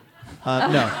 Luke.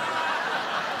 No.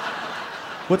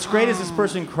 What's great is this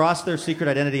person crossed their secret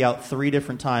identity out 3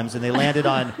 different times, and they landed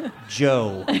on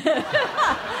Joe.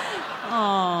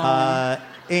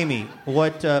 Amy,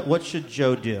 what should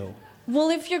Joe do? Well,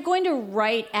 if you're going to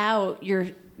write out your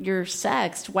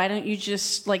sext, why don't you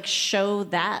just like show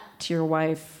that to your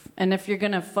wife? And if you're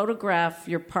going to photograph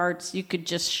your parts, you could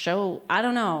just show. I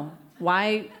don't know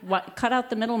why. What? Cut out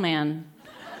the middleman,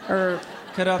 or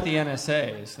Cut out the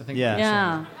NSAs. I think. Yeah.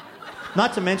 yeah.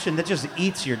 Not to mention, that just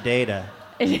eats your data.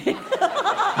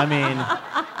 I mean,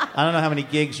 I don't know how many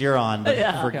gigs you're on, but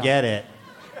forget it.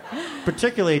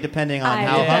 Particularly depending on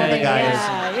how hung the guy is.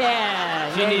 Yeah.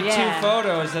 If you need 2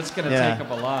 photos, that's going to Yeah. take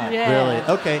up a lot. Yeah. Really?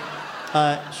 Okay.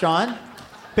 Sean?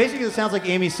 Basically, it sounds like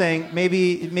Amy's saying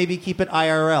maybe keep it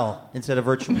IRL instead of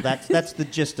virtual. That's the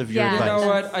gist of your Yeah. You advice. know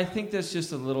what? I think that's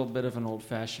just a little bit of an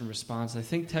old-fashioned response. I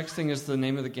think texting is the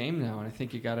name of the game now, and I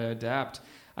think you got to adapt.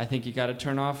 I think you got to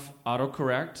turn off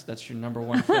autocorrect. That's your number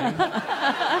one thing.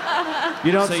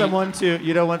 You don't So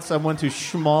you don't want someone to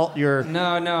schmalt your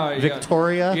No.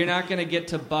 Victoria? You're not going to get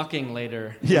to bucking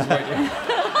later. Yeah.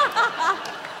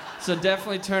 So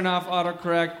definitely turn off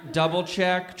autocorrect. Double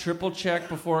check, triple check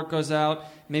before it goes out.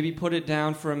 Maybe put it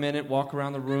down for a minute, walk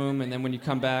around the room, and then when you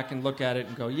come back and look at it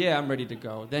and go, yeah, I'm ready to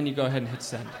go. Then you go ahead and hit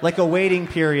send. Like a waiting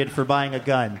period for buying a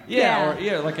gun. Yeah,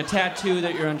 or like a tattoo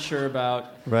that you're unsure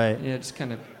about. Right. Yeah, just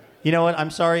kind of. You know what?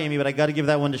 I'm sorry, Amy, but I got to give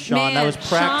that one to Sean. Man, that was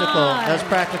practical. Sean. That was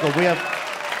practical. We have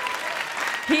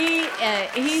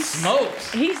He's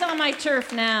Smoked. He's on my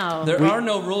turf now. There are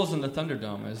no rules in the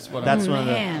Thunderdome, is what That's I'm, one of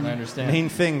the Man. I understand. main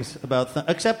things about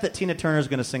except that Tina Turner's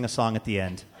going to sing a song at the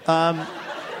end.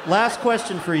 Last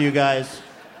question for you guys.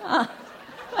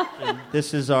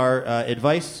 This is our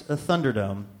Advice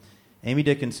Thunderdome. Amy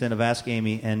Dickinson of Ask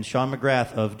Amy and Sean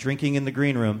McGrath of Drinking in the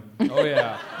Green Room Oh,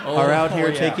 yeah. are out here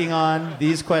yeah. taking on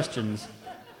these questions.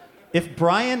 If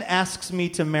Brian asks me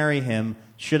to marry him,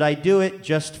 should I do it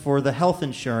just for the health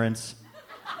insurance?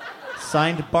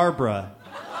 Signed, Barbara.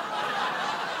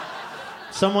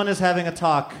 Someone is having a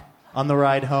talk on the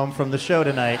ride home from the show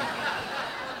tonight.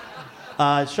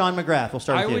 Sean McGrath, we'll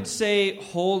start I with you. would say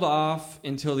hold off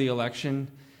until the election,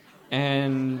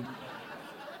 and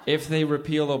if they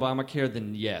repeal Obamacare,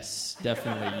 then yes,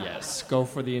 definitely yes. Go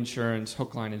for the insurance,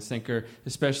 hook, line, and sinker,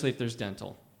 especially if there's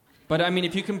dental. But I mean,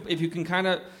 if you can kind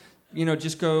of,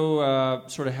 just go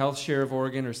sort of health share of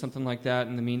Oregon or something like that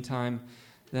in the meantime,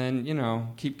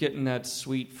 then keep getting that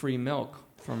sweet free milk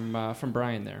from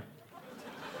Brian there.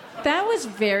 That was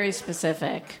very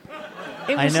specific.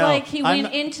 It I was know. like he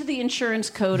went into the insurance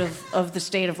code of the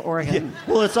state of Oregon.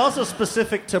 Well, it's also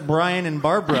specific to Brian and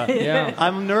Barbara. Yeah.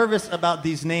 I'm nervous about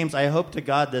these names. I hope to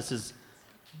God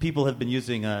people have been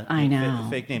using I know.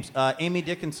 fake names. Amy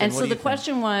Dickinson, And what so do you the think?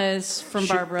 question was from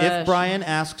Barbara. If Brian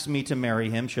asks me to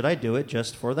marry him, should I do it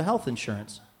just for the health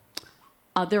insurance?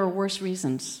 There are worse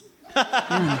reasons.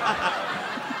 And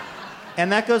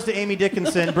that goes to Amy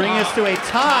Dickinson, bringing us to a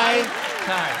tie,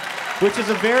 which is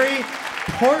a very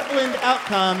Portland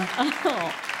outcome.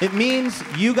 Oh. It means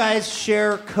you guys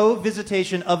share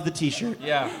co-visitation of the T-shirt.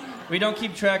 Yeah. We don't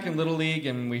keep track in Little League,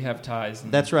 and we have ties.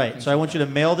 And That's right. So I want you to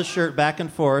mail the shirt back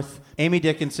and forth. Amy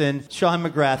Dickinson, Sean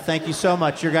McGrath, thank you so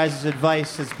much. Your guys'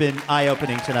 advice has been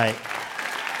eye-opening tonight.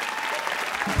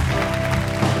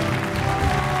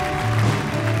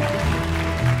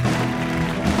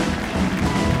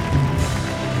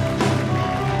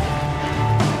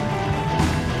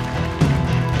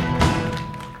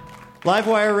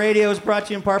 Livewire Radio is brought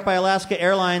to you in part by Alaska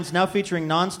Airlines, now featuring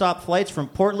nonstop flights from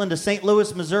Portland to St.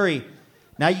 Louis, Missouri.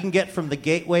 Now you can get from the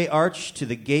Gateway Arch to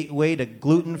the gateway to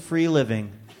gluten-free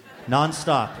living.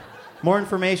 Nonstop. More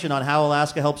information on how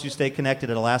Alaska helps you stay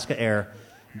connected at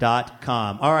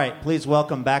alaskaair.com. All right, please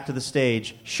welcome back to the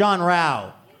stage, Sean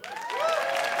Rowe.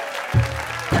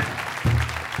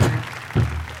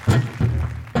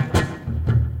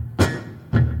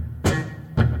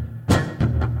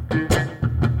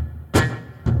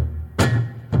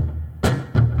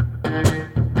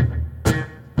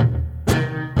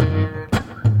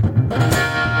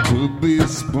 Could be a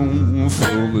spoonful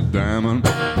full of diamond.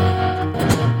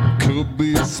 Could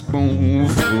be a spoon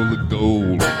full of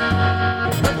gold.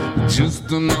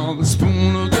 Just another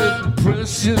spoon of that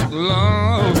precious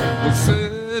love will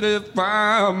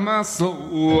satisfy my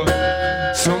soul.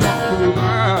 Some of the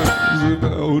lies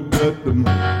about that,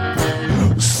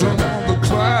 some of the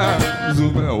cries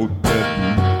about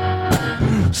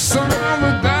that, some of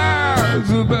the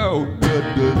lies about that.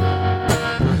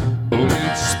 Oh,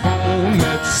 that spawn,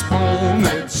 that spawn,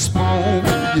 that spawn,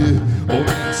 yeah. Oh,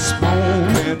 that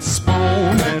spawn, that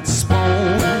spawn, that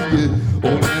spawn, yeah.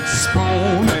 Oh, that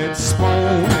spawn, that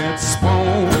spawn, that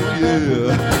spawn,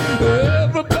 yeah.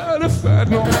 Everybody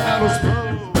fighting on how to spawn.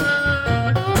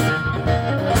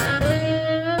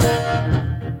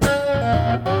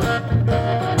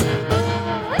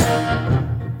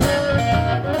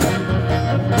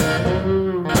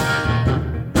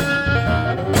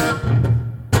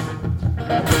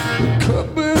 Could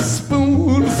be a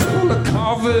spoon full of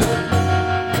coffee.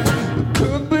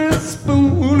 Could be a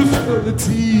spoon full of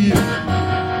tea.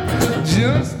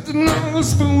 Just another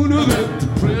spoon of that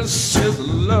precious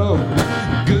love,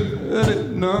 good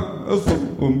enough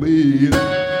for me.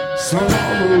 Some of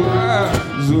the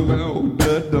lies about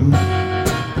that,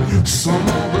 some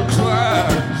of the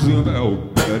cries about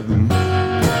that,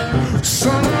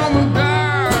 some of the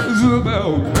lies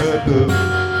about that.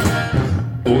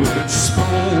 Oh, that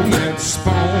spawn, that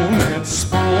spawn, that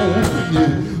spawn,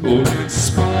 yeah. Oh, that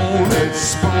spawn, that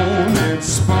spawn, that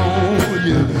spawn,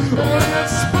 yeah. Oh, that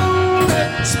spawn,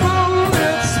 that spawn,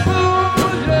 that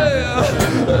spawn, yeah.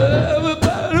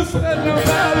 Everybody fighting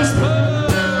about a spawn.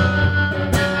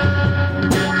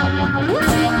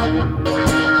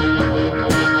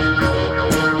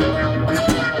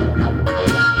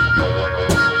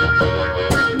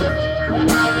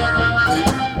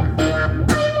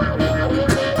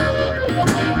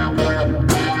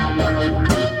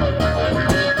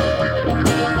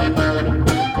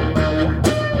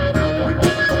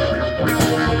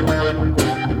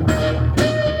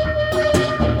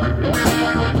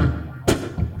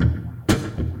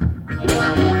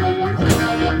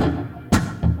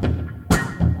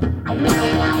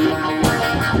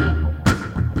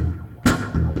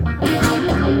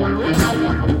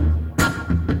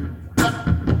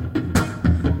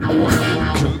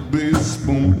 Could be a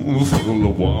spoon full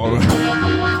of water,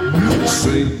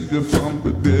 saved you from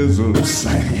the desert of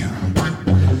sand.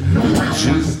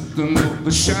 Just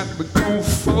another shot that gon'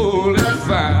 fall in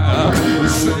fire,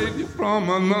 save you from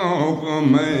another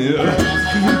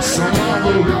man. Some of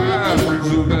the lies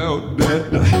about that,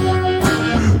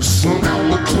 some of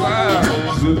the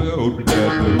clouds about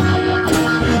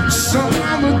that, some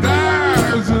of the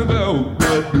guys about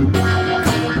that.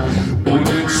 Oh,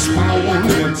 that spawn,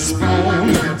 that spawn,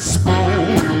 that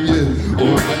spawn, yeah.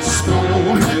 Oh, that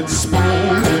spawn, that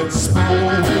spawn, that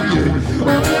spawn, yeah.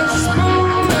 Oh, that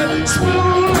spawn, that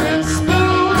spawn, that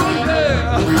spawn,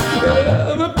 yeah.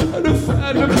 Everybody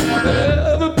fighting,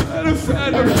 everybody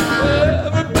fighting,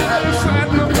 everybody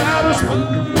fighting about a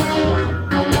spawn.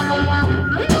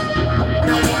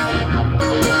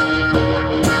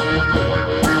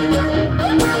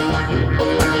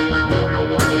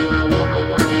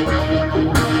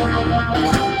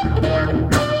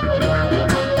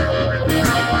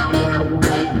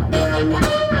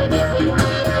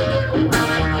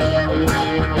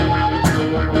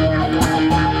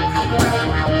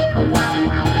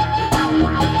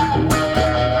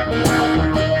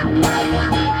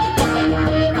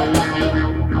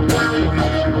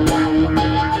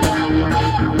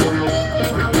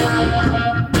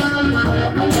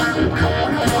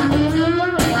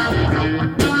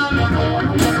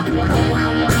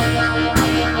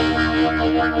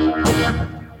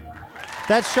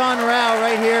 That's Sean Rowe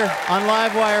right here on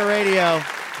Livewire Radio.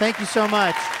 Thank you so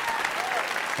much.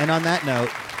 And on that note,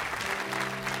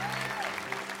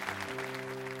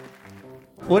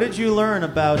 what did you learn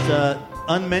about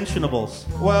Unmentionables?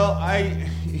 Well,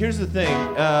 here's the thing.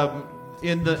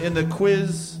 In the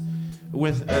quiz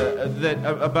with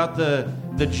about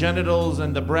the genitals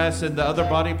and the breasts and the other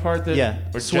body part that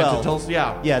or genitals,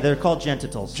 yeah, they're called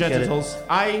genitals. Genitals.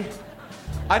 I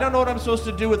don't know what I'm supposed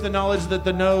to do with the knowledge that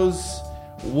the nose.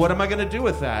 What am I going to do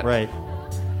with that? Right.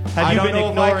 I don't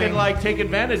know if I can take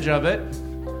advantage of it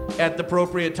at the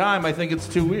appropriate time. I think it's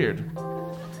too weird.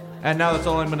 And now that's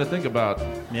all I'm going to think about.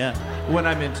 Yeah. When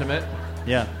I'm intimate.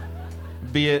 Yeah.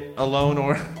 Be it alone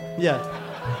or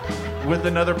with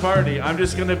another party. I'm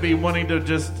just going to be wanting to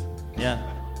just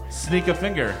sneak a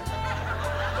finger.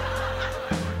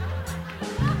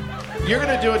 You're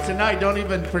going to do it tonight. Don't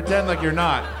even pretend like you're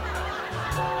not.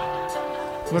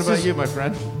 What about you, my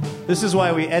friend? This is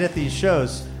why we edit these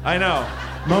shows. I know.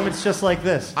 Moments just like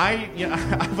this.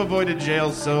 I've avoided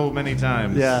jail so many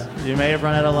times. Yeah, you may have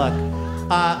run out of luck.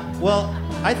 Well,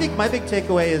 I think my big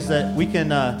takeaway is that we can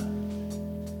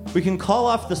call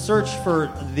off the search for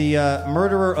the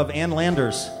murderer of Ann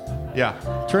Landers. Yeah.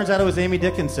 Turns out it was Amy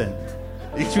Dickinson.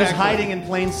 Exactly. She was hiding in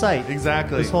plain sight.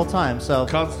 Exactly. This whole time. So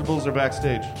constables are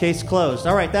backstage. Case closed.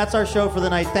 All right, that's our show for the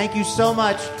night. Thank you so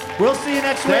much. We'll see you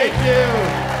next week. Thank you.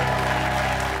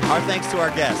 Our thanks to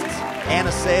our guests,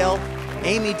 Anna Sale,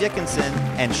 Amy Dickinson,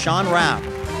 and Sean Rowe.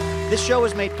 This show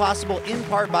is made possible in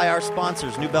part by our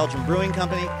sponsors, New Belgium Brewing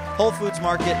Company, Whole Foods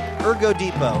Market, Ergo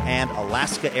Depot, and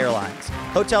Alaska Airlines.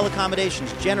 Hotel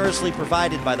accommodations generously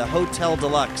provided by the Hotel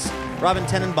Deluxe. Robin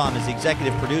Tenenbaum is the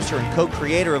executive producer and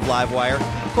co-creator of Livewire.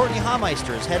 Courtney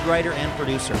Haumeister is head writer and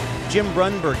producer. Jim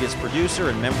Brunberg is producer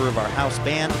and member of our house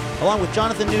band, along with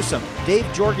Jonathan Newsom, Dave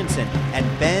Jorgensen, and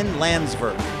Ben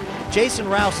Landsberg. Jason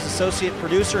Rouse is associate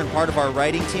producer and part of our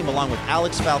writing team, along with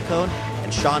Alex Falcone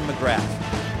and Sean McGrath.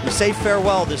 We say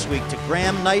farewell this week to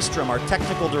Graham Nystrom, our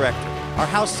technical director. Our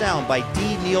house sound by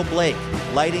D. Neil Blake.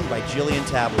 Lighting by Jillian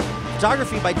Tabler.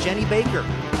 Photography by Jenny Baker.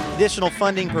 Additional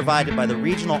funding provided by the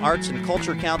Regional Arts and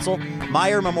Culture Council,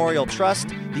 Meyer Memorial Trust,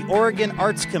 the Oregon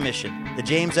Arts Commission, the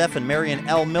James F. and Marion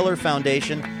L. Miller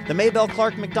Foundation, the Maybelle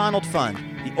Clark McDonald Fund,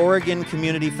 the Oregon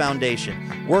Community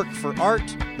Foundation, Work for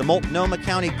Art, the Multnomah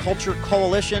County Culture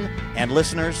Coalition, and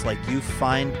listeners like you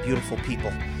fine, beautiful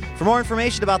people. For more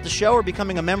information about the show or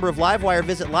becoming a member of Livewire,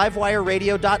 visit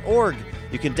livewireradio.org.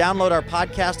 You can download our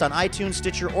podcast on iTunes,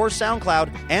 Stitcher, or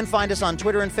SoundCloud, and find us on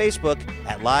Twitter and Facebook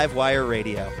at Livewire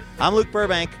Radio. I'm Luke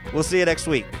Burbank. We'll see you next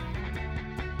week.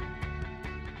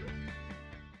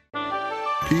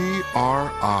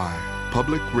 PRI,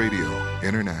 Public Radio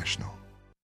International.